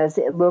it does,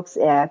 it looks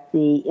at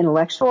the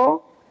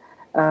intellectual,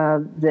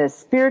 the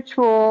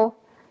spiritual,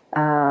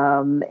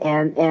 and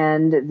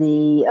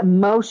the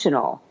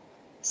emotional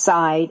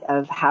side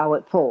of how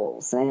it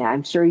pulls. And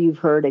I'm sure you've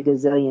heard a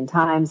gazillion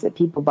times that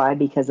people buy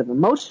because of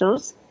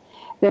emotions,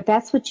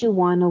 that's what you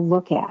want to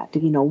look at.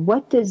 You know,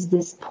 what does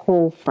this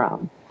pull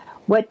from?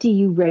 What do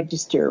you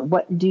register?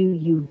 What do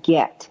you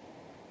get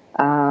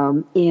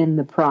in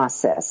the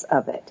process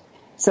of it?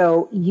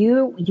 So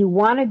you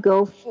want to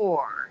go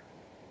for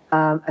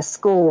a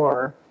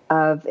score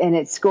of, and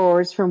it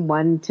scores from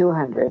 1 to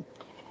 100.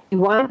 You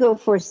want to go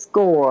for a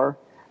score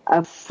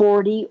of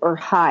 40 or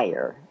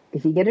higher.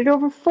 If you get it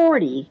over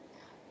 40,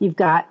 you've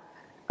got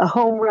a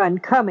home run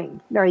coming.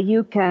 Now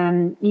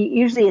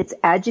usually it's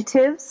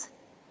adjectives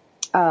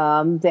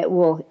that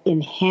will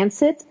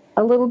enhance it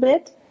a little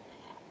bit,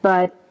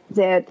 but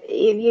that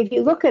if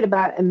you look at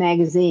about a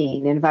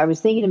magazine, and if I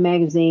was thinking of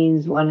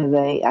magazines,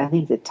 I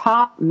think the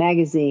top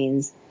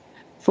magazines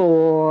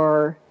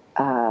for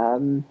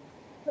that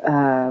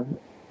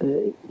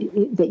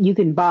you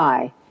can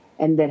buy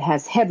and that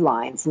has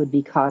headlines would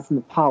be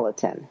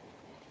Cosmopolitan.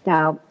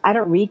 Now, I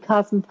don't read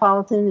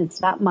Cosmopolitan.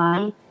 It's not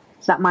my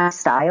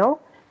style,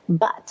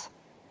 but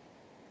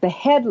the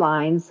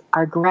headlines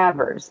are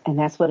grabbers, and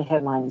that's what a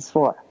headline is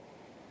for.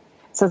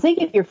 So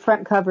think of your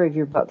front cover of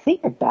your book.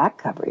 Think of your back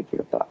cover of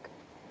your book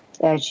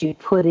as you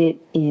put it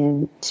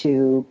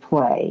into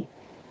play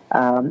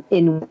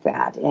in with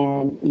that,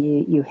 and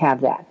you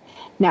have that.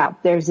 Now,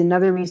 there's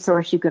another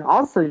resource you can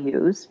also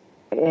use,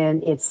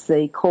 and it's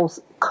the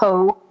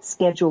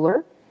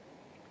Co-Scheduler,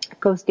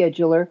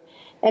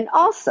 and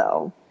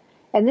also,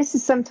 and this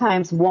is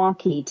sometimes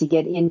wonky to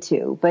get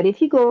into, but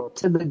if you go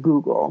to the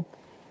Google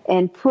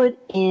and put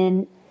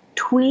in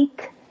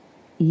Tweak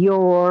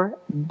Your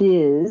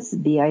Biz,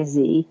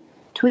 B-I-Z,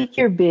 Tweak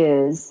Your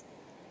Biz,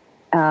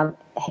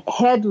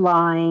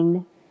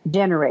 headline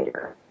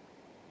generator.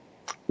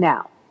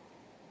 Now,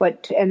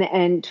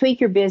 and Tweak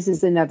Your Biz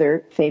is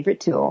another favorite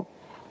tool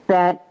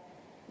that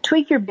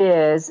Tweak Your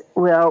Biz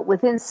will,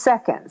 within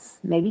seconds,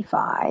 maybe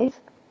 5,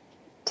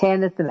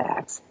 10 at the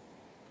max,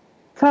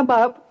 come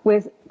up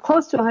with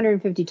close to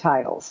 150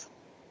 titles.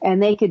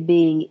 And they could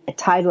be a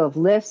title of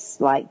lists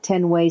like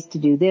 10 ways to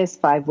do this,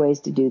 5 ways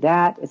to do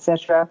that,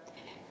 etc.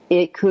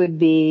 It could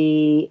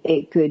be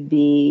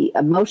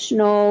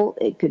emotional.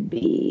 It could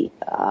be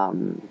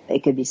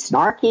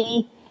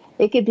snarky.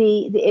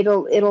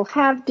 It'll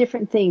have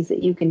different things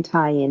that you can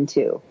tie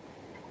into.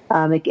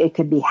 It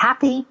could be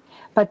happy.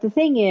 But the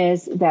thing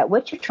is that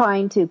what you're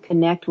trying to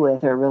connect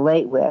with or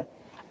relate with,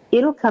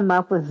 it'll come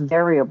up with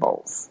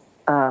variables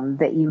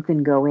that you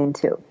can go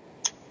into.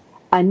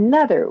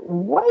 Another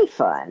way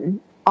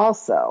fun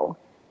also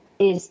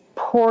is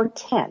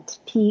Portent,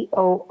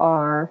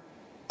 P-O-R-T-E-N-T,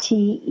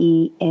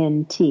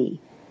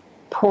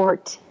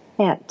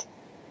 Portent,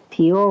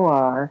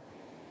 P-O-R-T-E-N-T,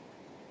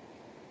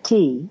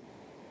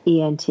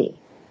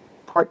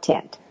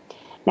 Portent.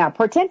 Now,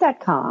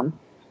 Portent.com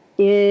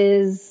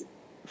is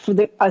for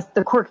the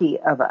quirky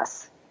of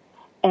us.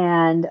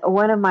 And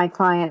one of my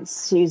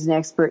clients, she's an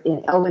expert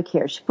in elder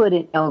care. She put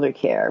in elder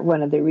care.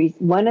 One of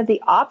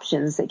the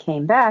options that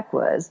came back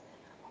was,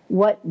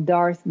 what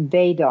Darth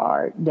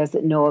Vader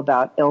doesn't know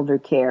about elder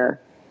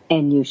care,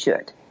 and you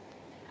should.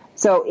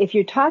 So if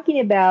you're talking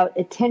about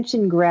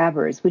attention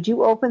grabbers, would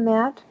you open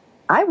that?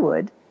 I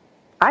would.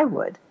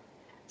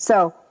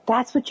 So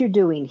that's what you're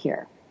doing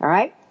here. All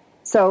right.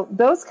 So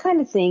those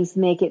kind of things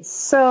make it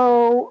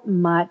so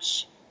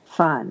much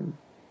fun.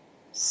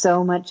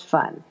 So much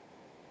fun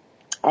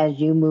as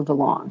you move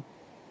along.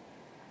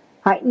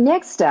 All right,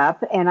 next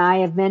up, and I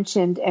have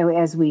mentioned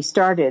as we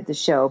started the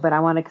show, but I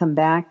want to come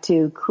back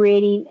to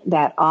creating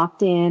that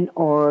opt-in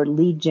or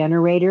lead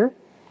generator.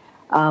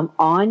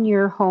 On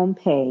your home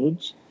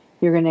page,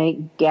 you're going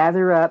to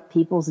gather up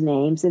people's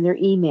names and their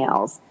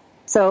emails.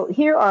 So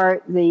here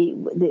are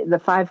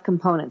the 5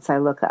 components I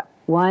look up.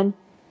 1,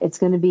 it's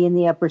going to be in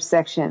the upper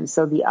section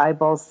so the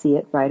eyeballs see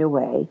it right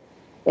away.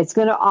 It's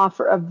going to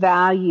offer a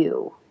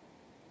value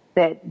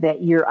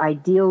that your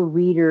ideal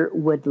reader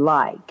would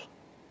like.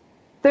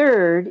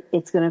 3rd,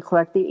 it's going to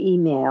collect the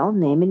email,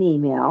 name and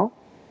email.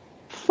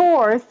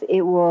 4th,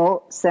 it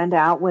will send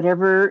out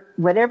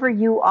whatever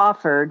you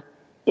offered,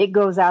 it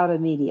goes out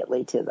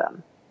immediately to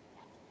them.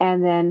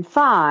 And then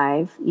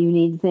 5, you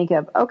need to think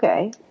of,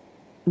 okay,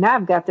 now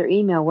I've got their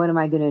email, what am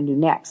I going to do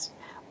next?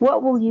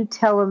 What will you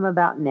tell them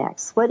about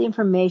next? What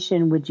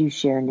information would you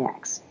share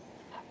next?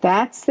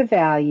 That's the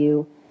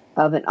value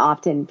of an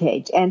opt-in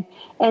page. And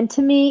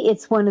to me,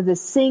 it's one of the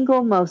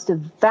single most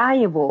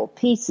valuable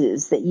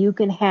pieces that you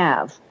can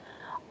have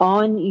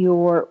on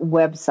your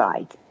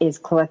website is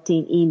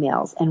collecting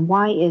emails. And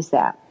why is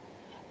that?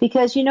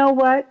 Because you know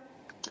what?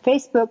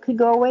 Facebook could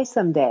go away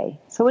someday.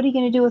 So what are you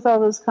going to do with all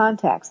those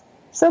contacts?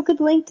 So could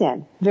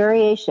LinkedIn.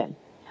 Variation.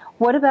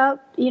 What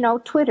about,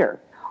 Twitter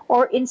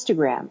or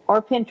Instagram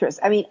or Pinterest?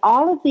 I mean,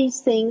 all of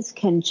these things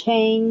can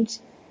change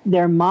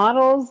their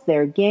models,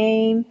 their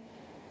game,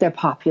 their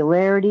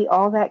popularity,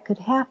 all that could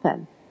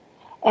happen.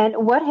 And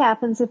what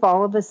happens if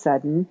all of a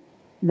sudden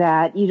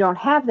that you don't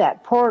have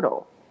that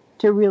portal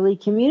to really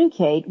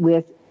communicate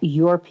with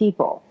your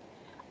people?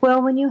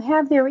 Well, when you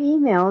have their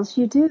emails,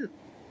 you do.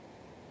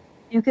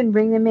 You can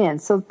bring them in.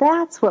 So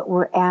that's what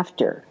we're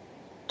after,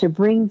 to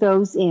bring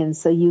those in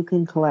so you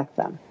can collect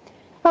them.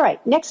 All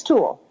right, next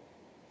tool,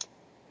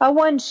 a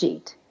one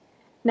sheet.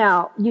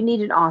 Now, you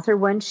need an author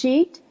one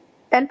sheet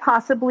and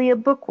possibly a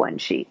book one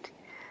sheet.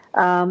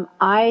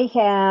 I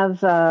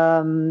have,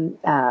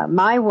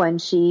 my one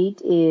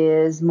sheet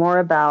is more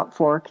about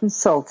for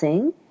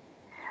consulting,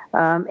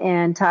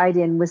 and tied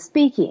in with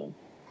speaking.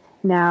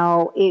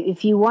 Now,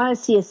 if you want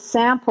to see a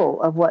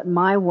sample of what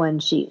my one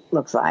sheet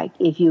looks like,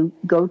 if you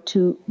go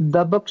to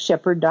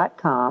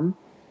thebookshepherd.com,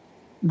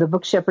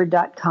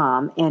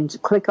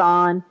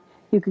 and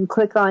you can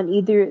click on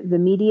either the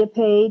media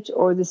page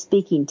or the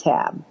speaking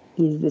tab,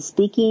 either the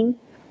speaking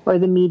or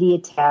the media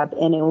tab,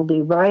 and it will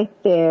be right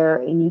there,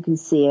 and you can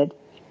see it,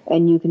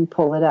 and you can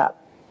pull it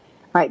up.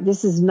 All right,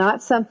 this is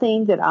not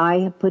something that I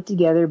have put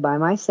together by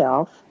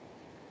myself.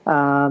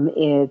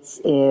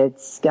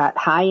 It's got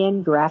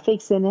high-end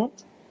graphics in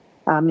it.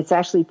 It's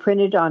actually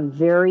printed on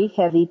very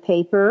heavy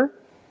paper.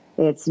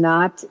 It's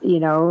not,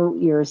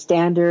 your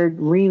standard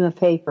ream of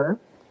paper,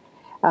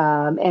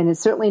 and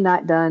it's certainly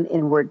not done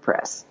in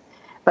WordPress.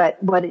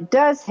 But what it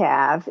does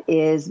have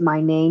is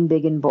my name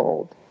big and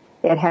bold.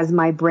 It has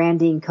my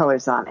branding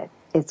colors on it.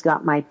 It's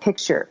got my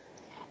picture.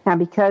 Now,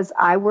 because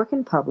I work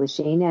in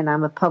publishing and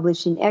I'm a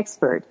publishing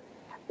expert,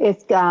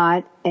 it's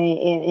got,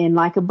 in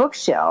like a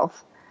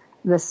bookshelf,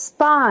 the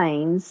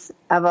spines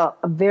of a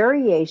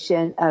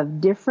variation of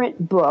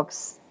different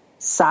books,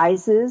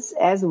 sizes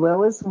as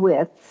well as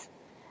widths,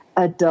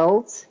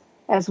 adults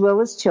as well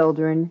as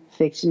children,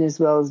 fiction as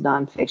well as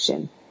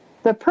nonfiction.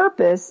 The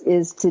purpose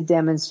is to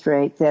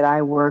demonstrate that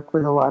I work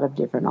with a lot of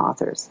different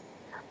authors.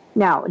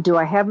 Now, do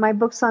I have my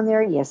books on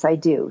there? Yes, I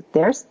do.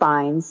 Their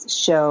spines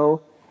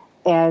show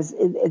as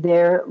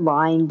they're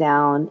lying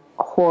down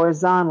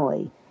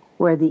horizontally,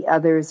 where the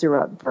others are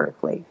up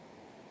vertically.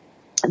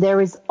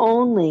 There is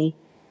only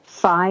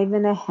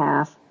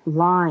 5.5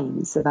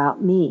 lines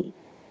about me,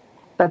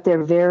 but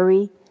they're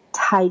very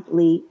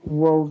tightly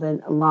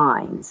woven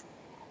lines.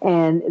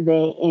 And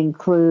they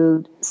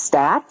include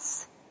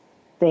stats.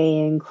 They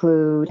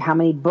include how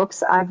many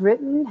books I've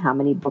written, how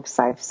many books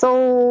I've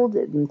sold.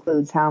 It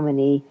includes how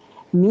many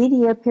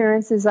media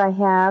appearances I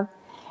have.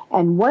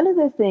 And one of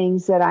the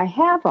things that I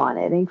have on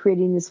it in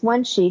creating this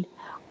one sheet,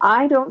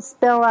 I don't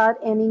spell out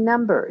any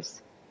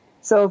numbers.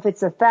 So if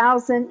it's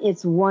 1,000,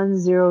 it's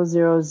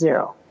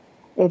 1000.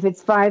 If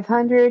it's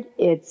 500,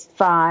 it's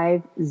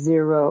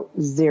 500.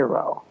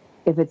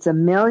 If it's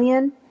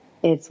 1,000,000,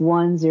 it's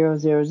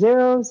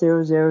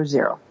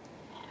 1000000.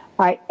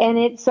 All right, and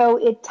it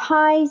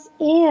ties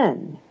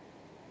in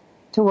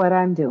to what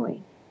I'm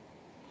doing.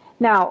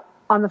 Now,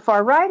 on the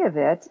far right of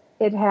it,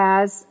 it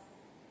has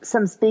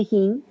some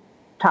speaking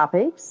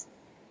topics,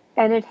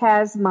 and it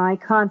has my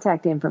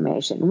contact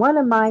information. One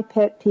of my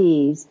pet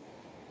peeves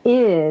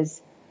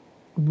is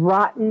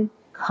rotten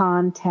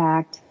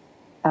contact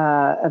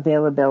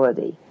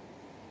availability.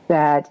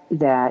 That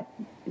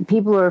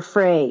people are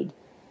afraid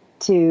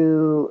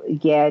to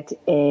get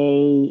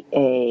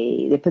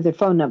they put their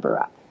phone number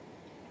up,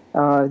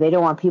 or they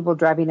don't want people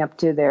driving up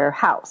to their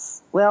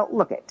house. Well,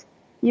 look it.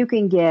 you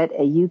can get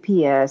a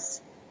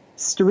UPS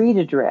street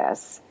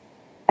address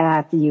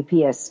at the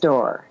UPS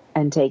store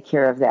and take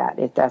care of that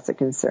if that's a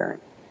concern.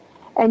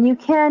 And you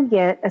can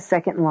get a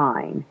second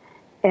line.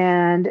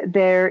 And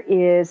there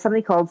is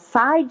something called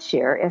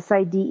SideShare,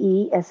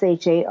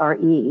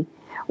 SideShare,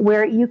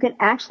 where you can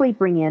actually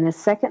bring in a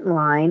second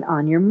line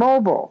on your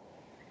mobile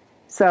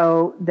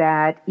so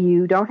that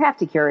you don't have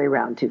to carry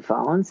around two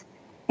phones.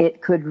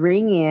 It could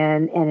ring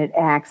in and it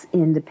acts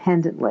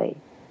independently.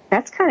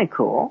 That's kind of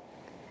cool.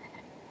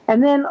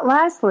 And then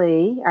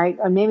lastly, I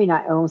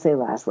won't say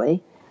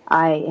lastly,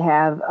 I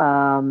have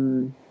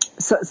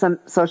some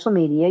social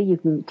media. You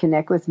can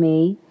connect with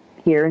me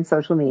here in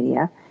social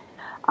media.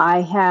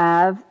 I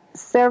have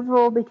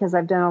several because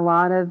I've done a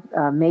lot of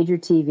major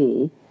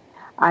TV.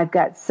 I've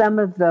got some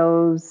of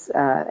those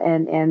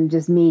and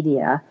just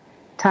media.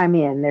 Time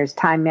in. There's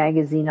Time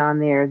Magazine on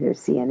there. There's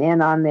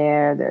CNN on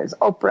there. There's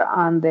Oprah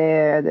on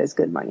there. There's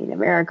Good Morning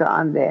America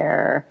on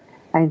there.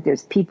 I think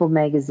there's People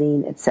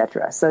Magazine,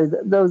 etc. So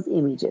those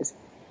images.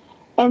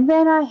 And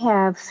then I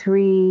have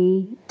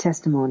 3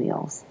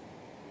 testimonials.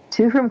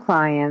 2 from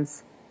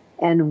clients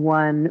and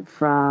 1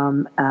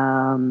 from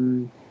a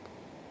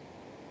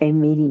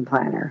meeting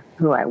planner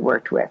who I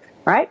worked with,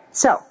 right?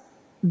 So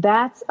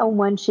that's a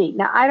 1 sheet.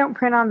 Now, I don't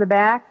print on the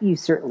back. You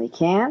certainly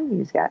can.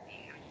 You've got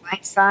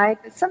blank side,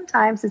 but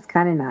sometimes it's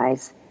kind of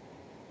nice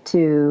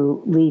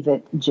to leave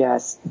it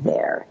just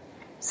there.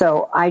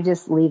 So I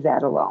just leave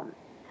that alone.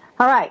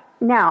 All right.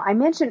 Now, I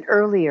mentioned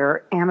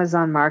earlier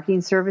Amazon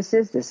Marketing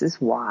Services. This is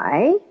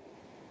why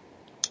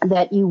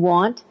that you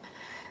want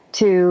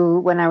to,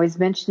 when I was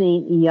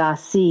mentioning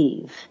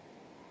Yasiv,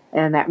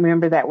 and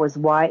remember that was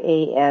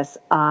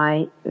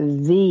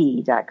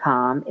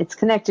YASIV.com. It's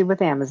connected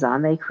with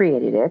Amazon. They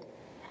created it.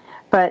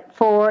 But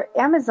for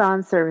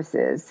Amazon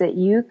services that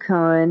you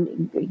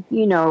can,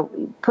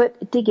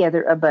 put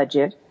together a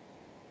budget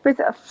with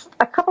a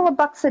couple of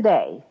bucks a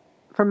day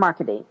for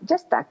marketing,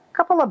 just a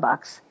couple of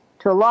bucks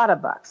to a lot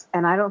of bucks.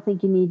 And I don't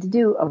think you need to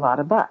do a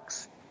lot of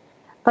bucks.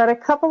 But a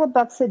couple of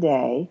bucks a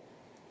day,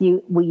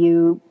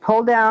 you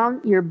pull down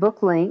your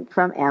book link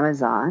from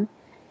Amazon,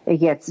 it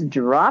gets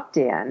dropped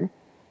in,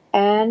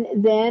 and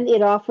then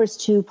it offers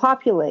to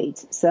populate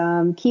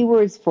some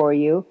keywords for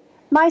you.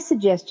 My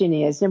suggestion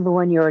is, number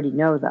 1, you already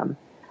know them.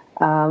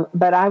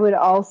 But I would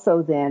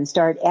also then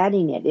start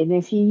adding it. And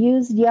if you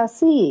use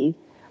Yasiv,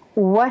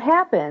 what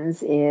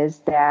happens is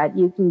that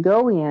you can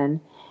go in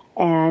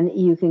and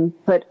you can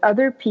put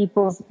other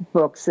people's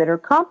books that are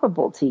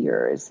comparable to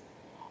yours,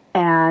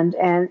 and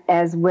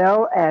as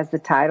well as the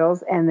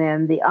titles and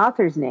then the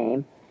author's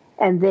name,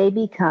 and they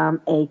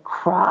become a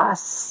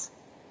cross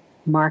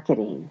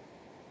marketing,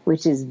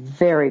 which is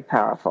very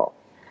powerful.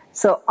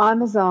 So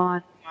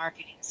Amazon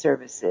Marketing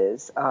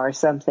Services are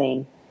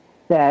something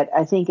that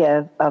I think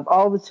of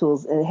all the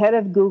tools, ahead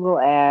of Google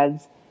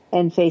ads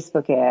and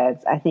Facebook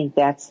ads. I think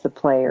that's the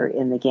player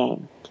in the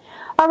game.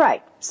 All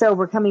right, so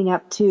we're coming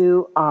up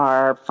to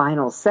our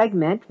final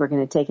segment. We're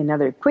going to take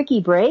another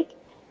quickie break.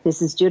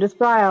 This is Judith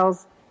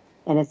Briles,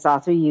 and it's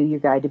Author You, your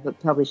guide to book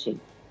publishing.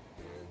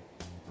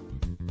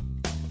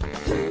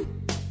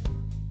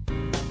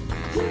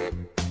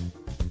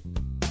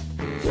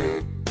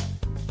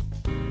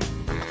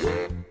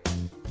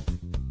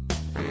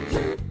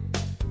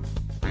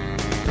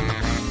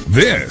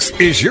 This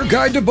is your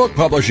guide to book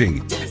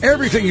publishing.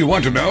 Everything you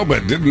want to know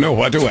but didn't know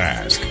what to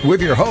ask.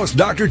 With your host,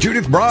 Dr.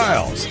 Judith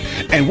Briles.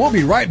 And we'll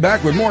be right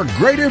back with more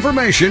great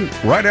information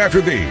right after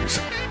these.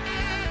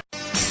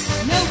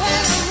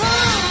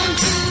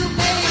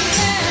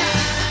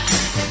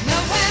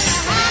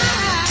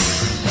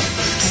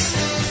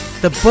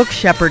 The book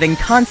shepherding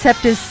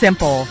concept is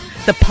simple.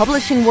 The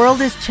publishing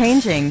world is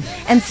changing,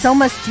 and so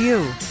must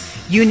you.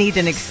 You need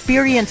an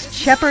experienced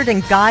shepherd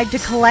and guide to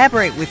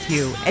collaborate with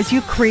you as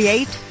you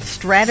create,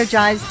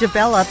 strategize,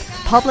 develop,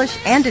 publish,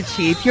 and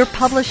achieve your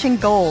publishing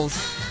goals.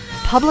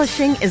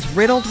 Publishing is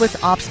riddled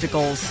with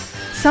obstacles,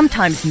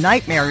 sometimes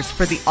nightmares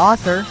for the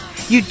author.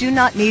 You do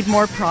not need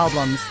more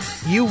problems.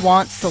 You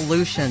want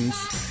solutions.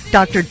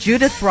 Dr.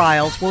 Judith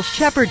Briles will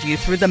shepherd you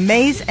through the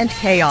maze and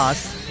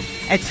chaos.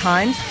 At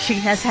times, she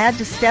has had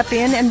to step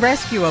in and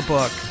rescue a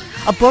book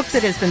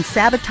that has been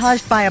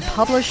sabotaged by a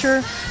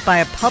publisher, by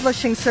a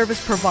publishing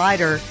service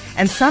provider,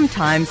 and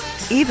sometimes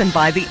even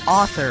by the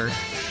author.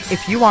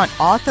 If you want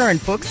author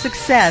and book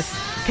success,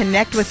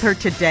 connect with her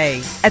today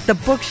at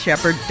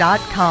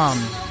thebookshepherd.com.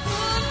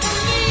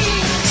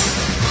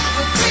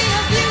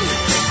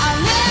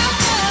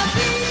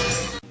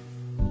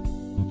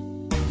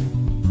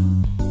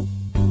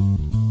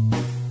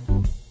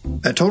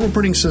 At Total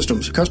Printing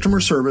Systems,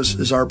 customer service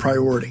is our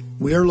priority.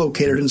 We are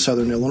located in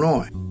Southern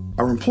Illinois.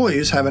 Our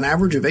employees have an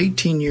average of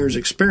 18 years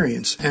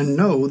experience and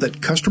know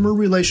that customer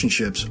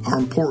relationships are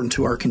important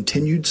to our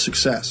continued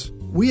success.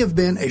 We have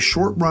been a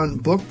short-run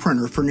book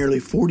printer for nearly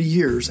 40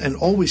 years and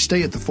always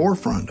stay at the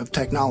forefront of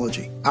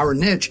technology. Our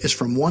niche is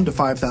from 1 to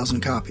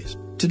 5,000 copies.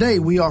 Today,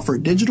 we offer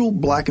digital,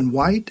 black and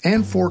white,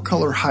 and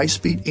 4-color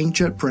high-speed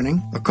inkjet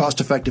printing, a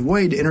cost-effective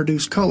way to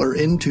introduce color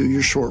into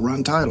your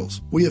short-run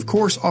titles. We, of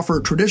course,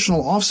 offer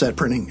traditional offset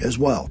printing as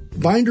well.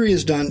 Bindery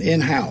is done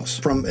in-house,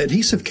 from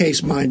adhesive case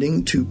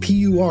binding to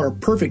PUR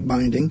perfect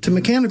binding to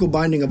mechanical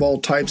binding of all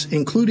types,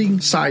 including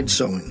side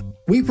sewing.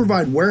 We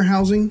provide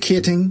warehousing,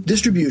 kitting,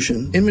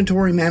 distribution,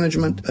 inventory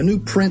management, a new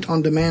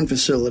print-on-demand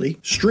facility,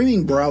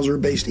 streaming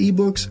browser-based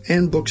ebooks,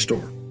 and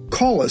bookstore.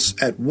 Call us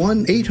at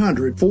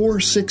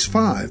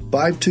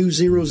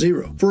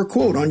 1-800-465-5200 for a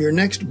quote on your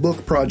next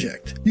book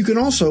project. You can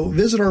also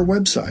visit our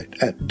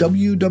website at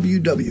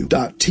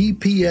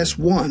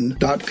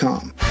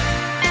www.tps1.com.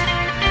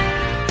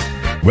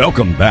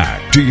 Welcome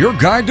back to your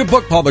guide to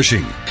book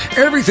publishing.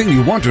 Everything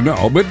you want to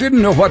know but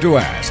didn't know what to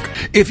ask.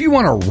 If you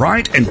want to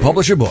write and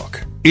publish a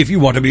book, if you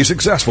want to be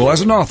successful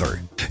as an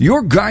author,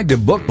 your guide to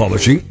book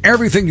publishing,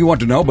 everything you want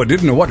to know but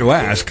didn't know what to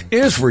ask,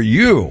 is for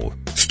you.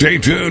 Stay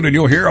tuned and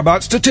you'll hear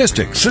about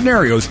statistics,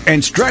 scenarios,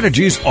 and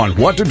strategies on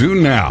what to do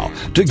now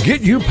to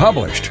get you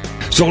published.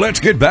 So let's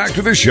get back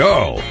to the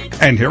show.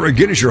 And here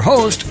again is your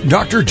host,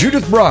 Dr.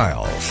 Judith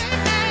Briles.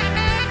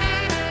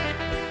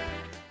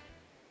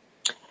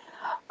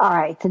 All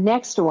right, the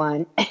next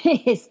one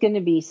is going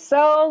to be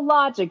so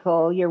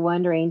logical, you're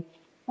wondering,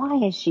 why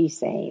is she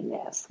saying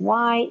this?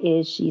 Why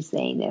is she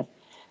saying this?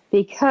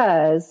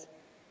 Because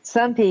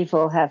some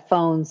people have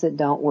phones that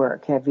don't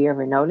work. Have you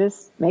ever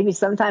noticed? Maybe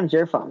sometimes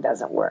your phone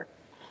doesn't work.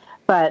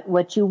 But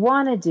what you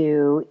want to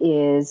do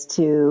is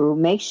to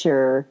make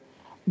sure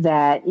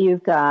that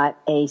you've got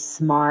a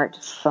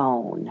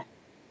smartphone.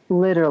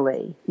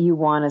 Literally, you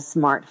want a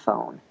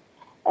smartphone.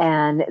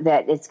 And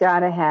that it's got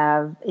to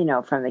have,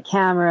 from the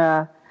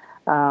camera,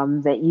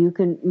 that you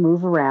can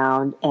move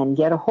around and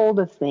get a hold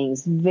of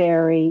things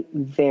very,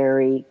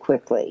 very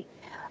quickly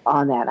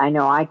on that. I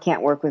know I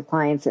can't work with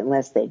clients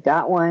unless they've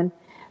got one,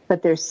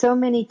 but there's so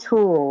many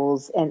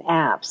tools and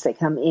apps that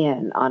come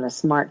in on a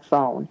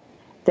smartphone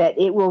that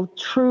it will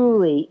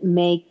truly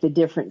make the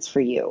difference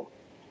for you.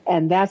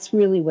 And that's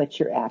really what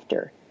you're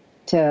after,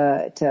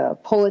 to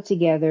pull it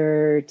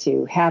together,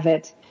 to have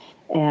it,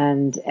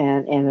 and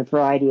a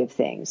variety of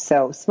things.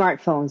 So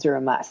smartphones are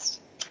a must.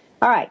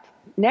 All right.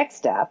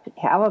 Next up,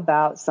 how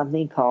about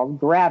something called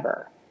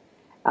Grabber?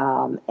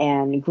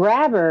 And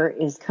Grabber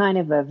is kind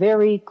of a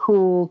very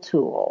cool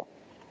tool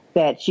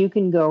that you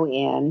can go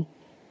in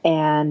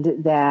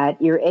and that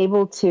you're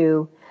able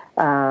to,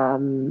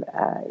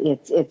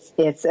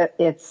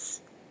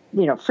 it's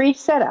free to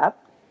set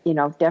up,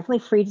 definitely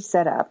free to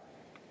set up.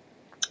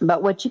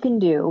 But what you can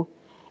do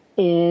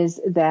is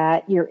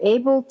that you're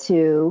able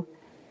to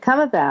come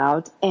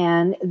about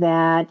and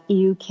that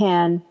you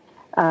can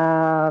you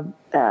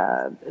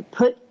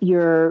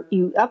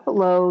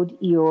upload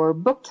your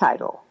book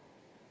title,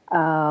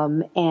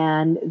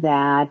 and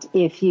that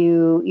if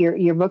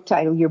your book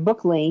title, your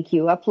book link,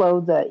 you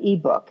upload the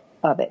ebook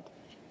of it.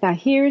 Now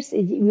you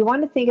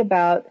want to think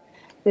about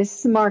this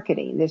is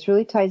marketing. This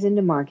really ties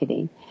into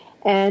marketing.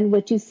 And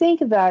what you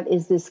think about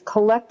is this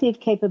collective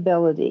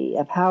capability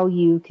of how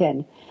you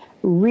can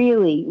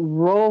really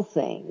roll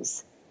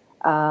things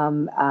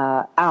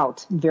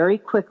out very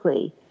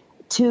quickly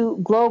to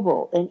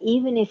global. And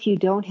even if you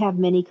don't have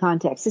many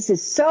contacts, this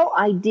is so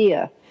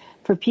ideal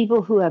for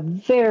people who have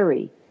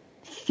very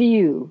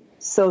few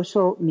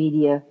social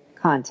media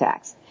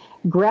contacts.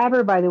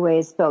 Grabber, by the way,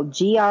 is spelled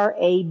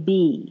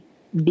G-R-A-B-B-R.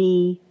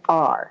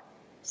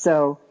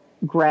 So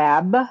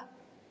grab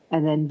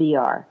and then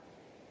B-R.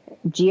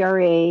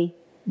 G-R-A-B-B-R.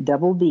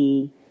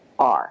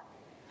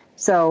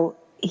 So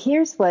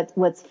here's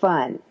what's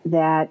fun,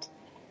 that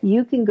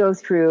you can go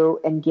through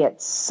and get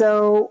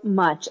so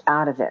much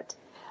out of it.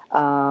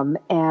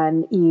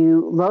 And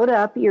you load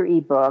up your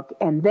ebook,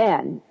 and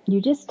then you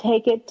just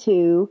take it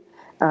to,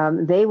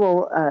 they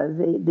will,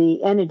 the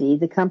entity,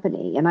 the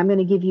company, and I'm going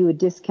to give you a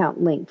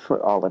discount link for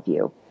all of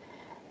you,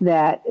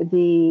 that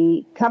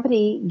the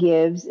company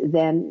gives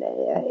then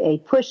a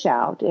push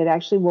out. It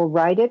actually will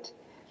write it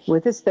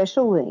with a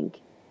special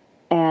link,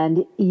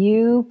 and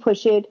you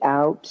push it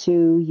out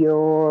to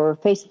your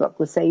Facebook,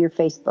 let's say your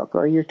Facebook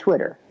or your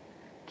Twitter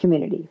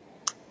community.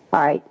 All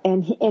right,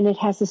 and it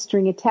has a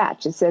string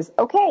attached. It says,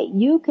 okay,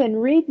 you can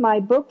read my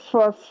book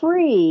for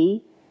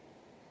free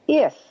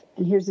if,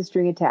 and here's the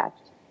string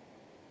attached,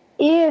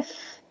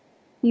 if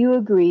you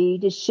agree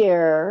to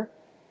share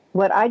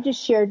what I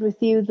just shared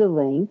with you, the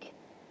link,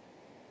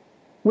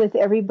 with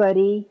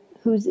everybody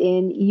who's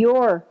in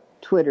your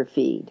Twitter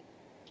feed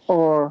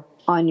or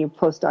on your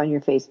post on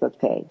your Facebook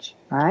page.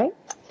 All right?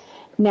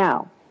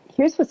 Now,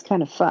 here's what's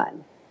kind of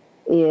fun.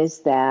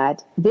 Is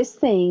that this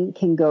thing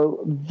can go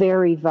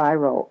very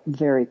viral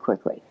very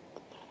quickly.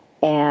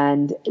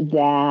 And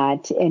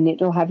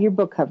it'll have your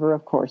book cover,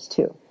 of course,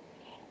 too.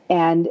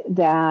 And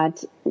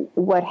that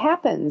what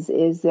happens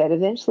is that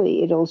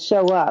eventually it'll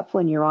show up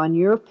when you're on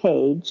your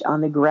page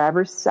on the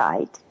Grabber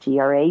site,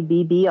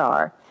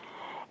 G-R-A-B-B-R,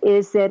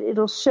 is that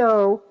it'll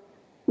show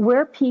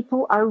where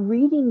people are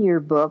reading your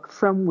book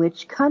from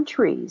which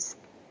countries.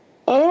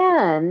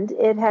 And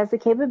it has the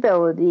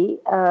capability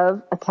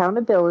of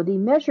accountability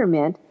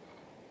measurement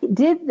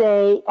did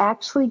they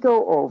actually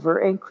go over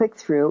and click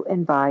through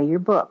and buy your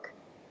book?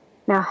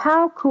 Now,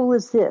 how cool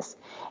is this?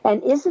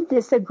 And isn't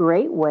this a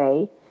great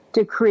way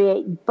to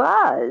create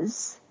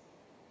buzz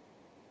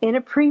in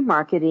a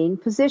pre-marketing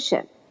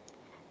position?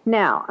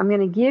 Now, I'm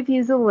going to give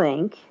you the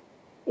link.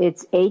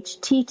 It's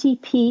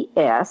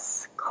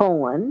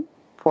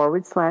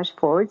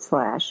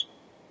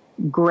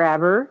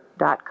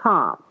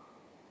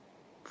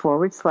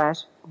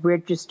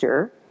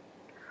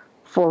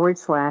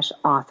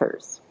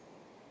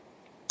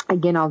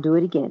Again, I'll do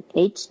it again.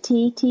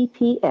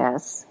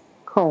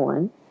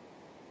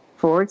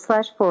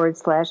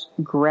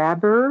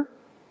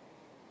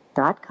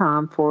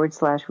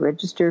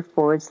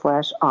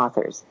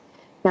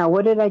 Now,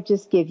 what did I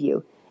just give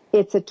you?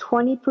 It's a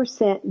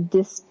 20%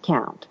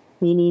 discount,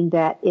 meaning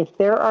that if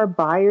there are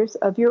buyers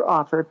of your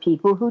offer,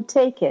 people who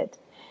take it,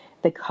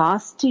 the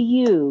cost to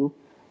you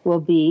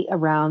will be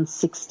around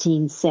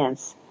 16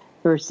 cents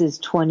versus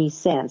 20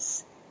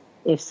 cents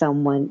if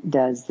someone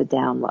does the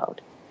download.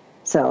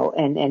 So,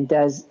 and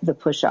does the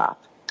push off.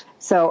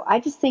 So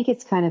I just think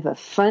it's kind of a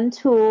fun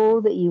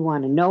tool that you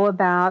want to know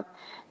about,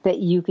 that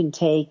you can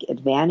take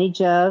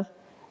advantage of.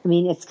 I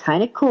mean, it's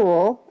kind of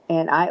cool,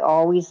 and I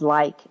always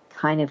like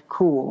kind of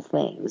cool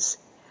things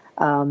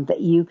that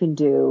you can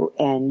do,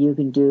 and you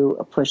can do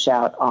a push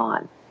out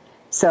on.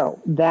 So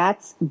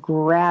that's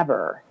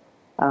Grabber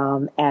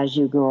as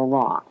you go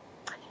along.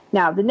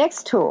 Now, the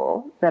next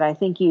tool that I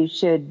think you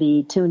should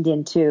be tuned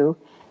into,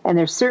 and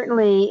there's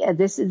certainly,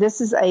 this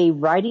is a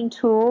writing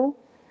tool,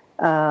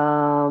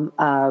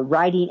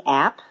 writing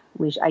app,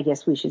 I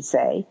guess we should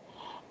say.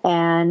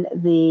 And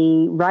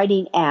the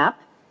writing app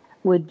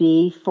would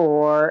be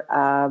for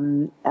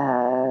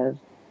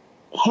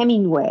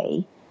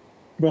Hemingway,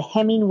 the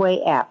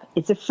Hemingway app.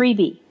 It's a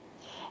freebie.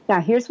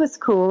 Now, here's what's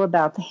cool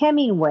about the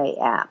Hemingway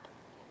app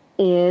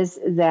is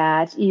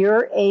that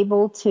you're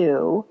able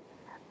to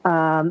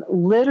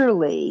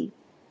literally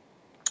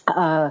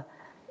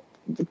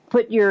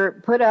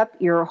put up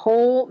your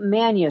whole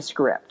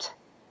manuscript,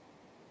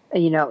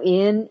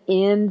 in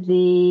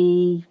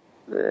the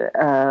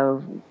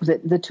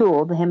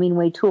tool, the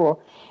Hemingway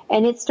tool,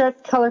 and it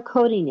starts color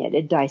coding it.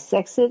 It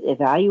dissects it,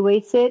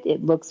 evaluates it.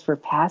 It looks for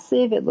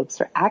passive. It looks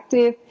for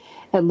active.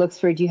 It looks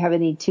for, do you have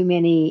too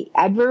many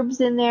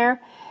adverbs in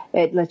there?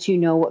 It lets you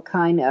know what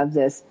kind of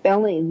the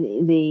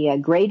spelling, the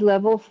grade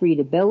level for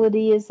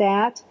readability is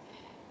at.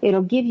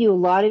 It'll give you a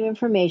lot of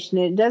information.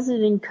 It does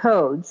it in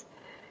codes,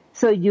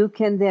 so you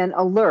can then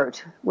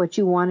alert what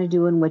you want to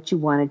do and what you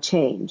want to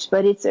change.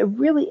 But it's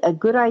really a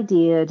good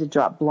idea to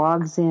drop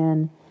blogs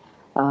in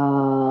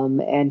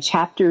and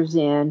chapters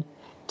in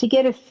to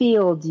get a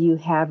feel. Do you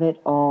have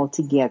it all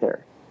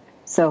together?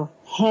 So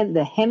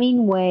the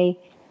Hemingway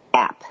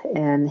app,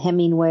 and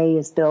Hemingway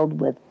is spelled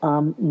with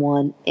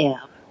one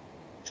M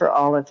for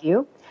all of you.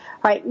 All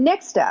right,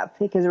 next up,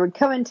 because we're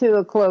coming to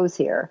a close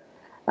here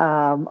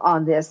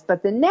on this,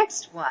 but the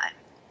next one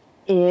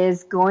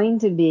is going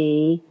to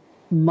be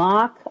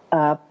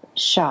mock-up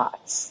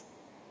shots.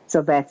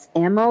 So that's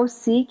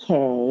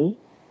MOCKSHOTS,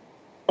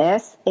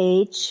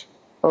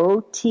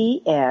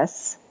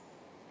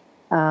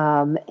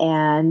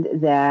 and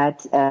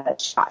that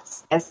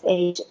shots,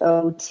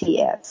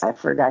 SHOTS. I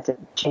forgot to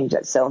change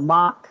that. So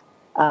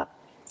mock-up.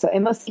 So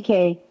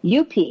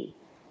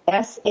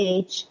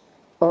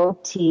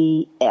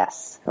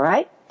MOCKUPSHOTS,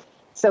 right?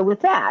 So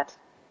with that,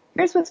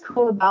 here's what's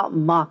cool about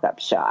mock-up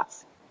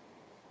shots,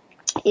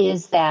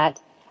 is that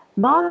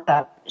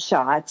mock-up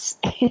shots,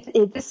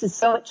 this is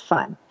so much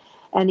fun.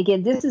 And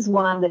again, this is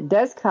one that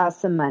does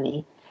cost some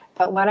money,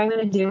 but what I'm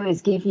going to do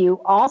is give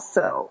you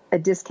also a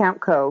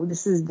discount code.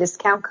 This is a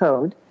discount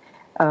code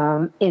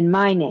in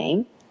my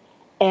name,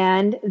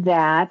 and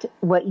that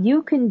what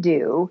you can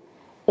do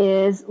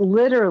is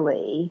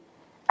literally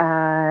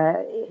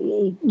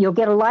you'll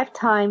get a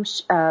lifetime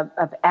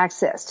of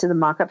access to the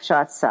mock-up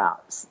shots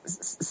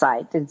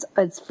site.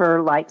 It's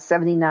for like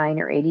 $79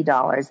 or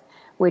 $80,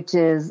 which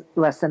is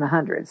less than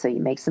 $100, so you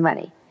make some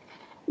money.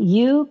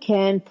 You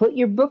can put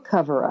your book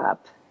cover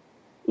up.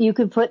 You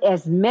can put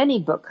as many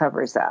book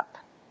covers up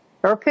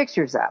or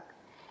pictures up.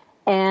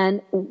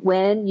 And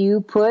when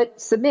you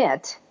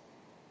submit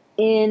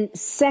in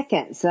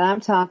seconds, and I'm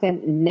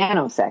talking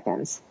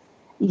nanoseconds,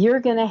 you're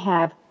going to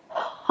have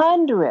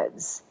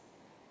hundreds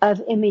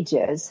of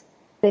images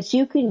that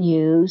you can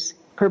use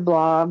for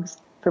blogs,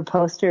 for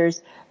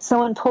posters,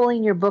 someone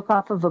pulling your book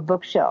off of a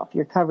bookshelf,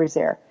 your cover's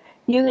there.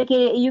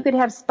 You could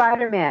have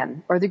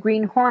Spider-Man or the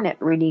Green Hornet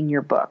reading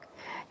your book.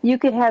 You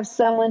could have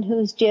someone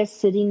who's just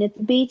sitting at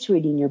the beach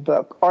reading your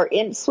book, or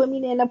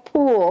swimming in a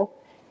pool,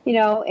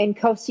 and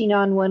coasting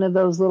on one of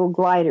those little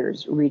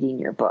gliders reading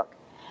your book.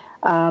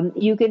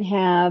 You can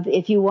have,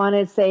 if you want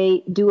to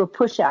say, do a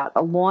push out,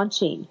 a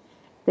launching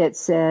that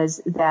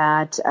says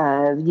that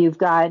you've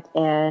got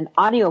an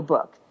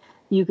audiobook.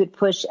 You could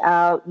push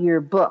out your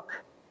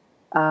book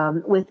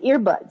with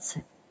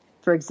earbuds,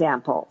 for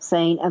example,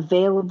 saying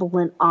available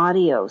in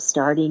audio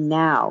starting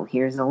now.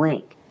 Here's a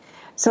link.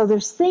 So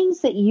there's things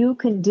that you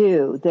can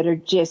do that are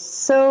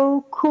just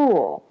so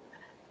cool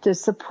to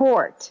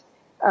support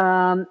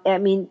I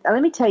mean,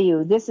 let me tell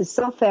you, this is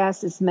so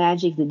fast, it's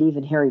magic that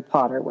even Harry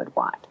Potter would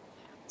want.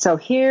 So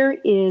here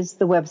is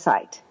the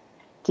website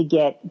to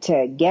get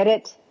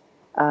it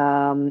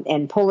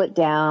and pull it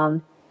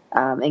down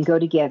and go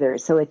together.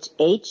 So it's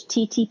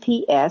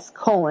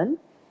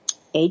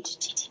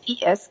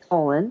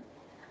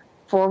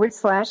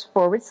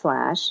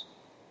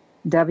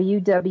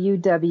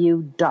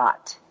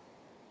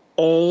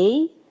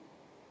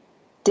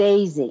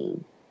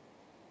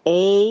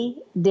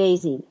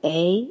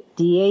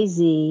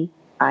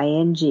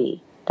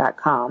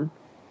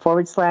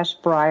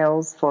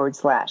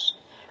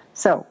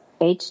So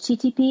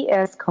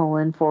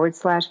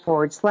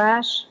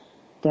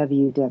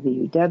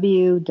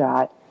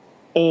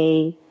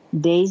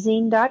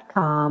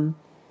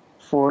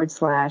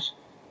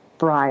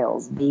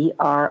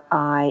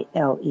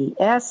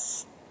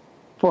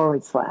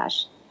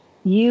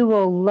You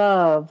will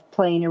love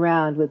playing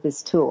around with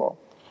this tool.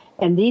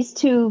 And these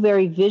two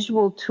very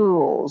visual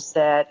tools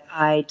that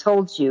I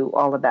told you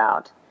all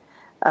about,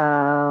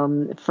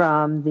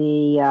 from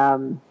the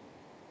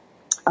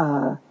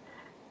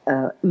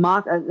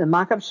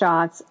mock-up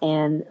shots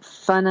and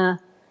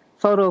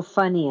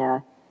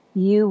Photofunia,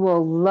 you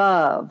will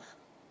love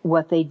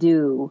what they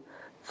do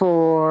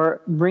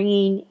for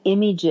bringing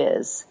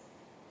images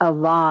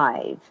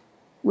alive,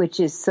 which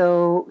is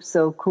so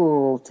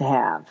cool to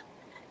have.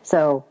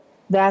 So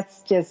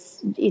that's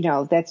just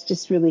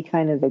really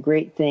kind of the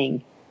great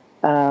thing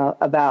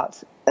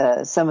about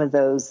some of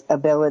those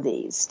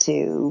abilities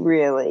to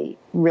really,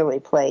 really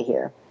play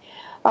here.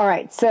 All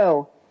right,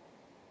 so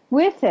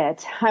with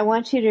it, I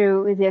want you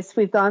to,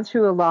 we've gone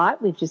through a lot.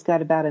 We've just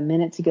got about a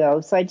minute to go.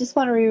 So I just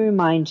want to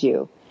remind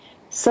you,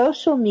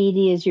 social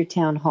media is your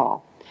town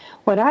hall.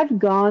 What I've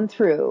gone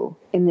through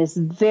in this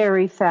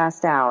very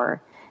fast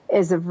hour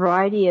is a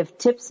variety of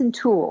tips and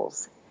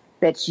tools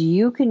that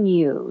you can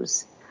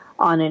use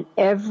on an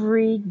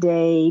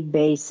everyday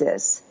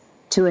basis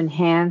to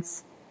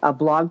enhance a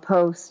blog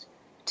post,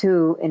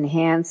 to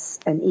enhance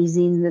an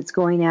e-zine that's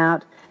going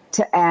out,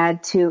 to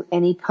add to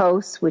any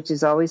posts, which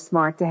is always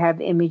smart to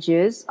have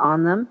images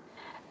on them.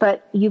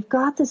 But you've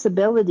got this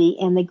ability,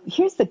 and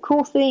here's the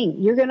cool thing.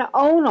 You're going to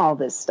own all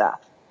this stuff.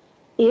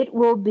 It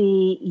will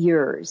be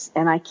yours.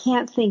 And I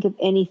can't think of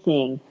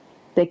anything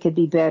that could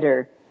be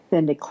better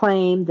than to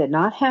claim that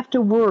not have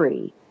to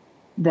worry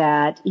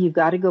that you've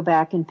got to go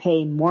back and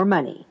pay more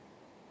money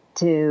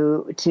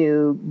to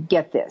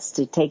get this,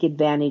 to take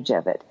advantage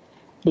of it.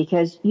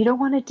 Because you don't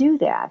want to do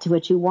that.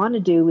 What you want to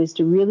do is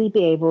to really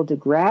be able to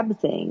grab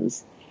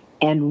things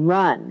and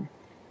run.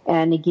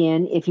 And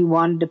again, if you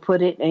wanted to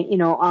put it,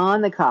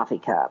 on the coffee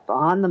cup,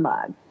 on the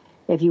mug,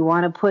 if you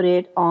want to put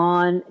it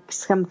on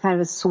some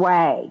kind of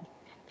swag,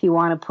 if you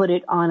want to put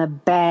it on a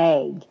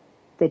bag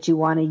that you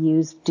want to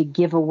use to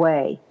give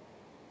away,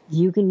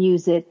 you can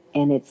use it,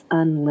 and it's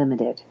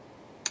unlimited.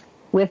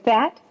 With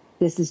that,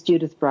 this is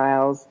Judith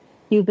Briles.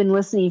 You've been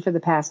listening for the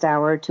past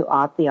hour to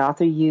The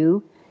Author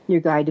You, your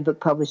Guide to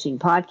Book Publishing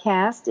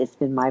podcast. It's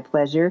been my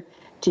pleasure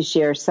to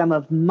share some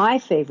of my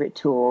favorite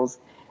tools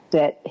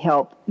that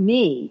help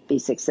me be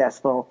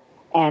successful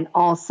and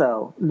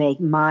also make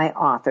my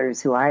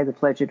authors, who I have the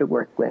pleasure to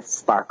work with,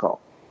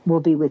 sparkle. We'll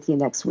be with you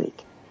next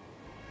week.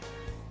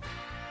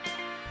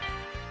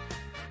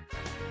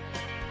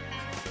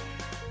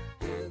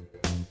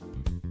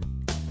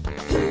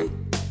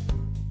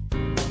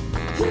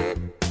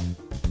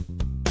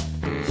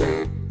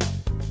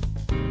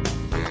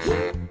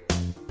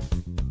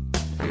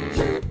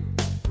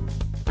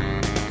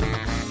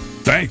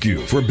 Thank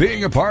you for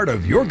being a part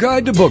of Your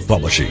Guide to Book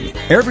Publishing.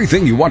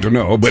 Everything you want to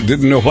know but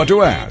didn't know what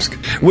to ask.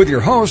 With your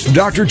host,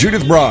 Dr.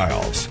 Judith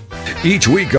Briles. Each week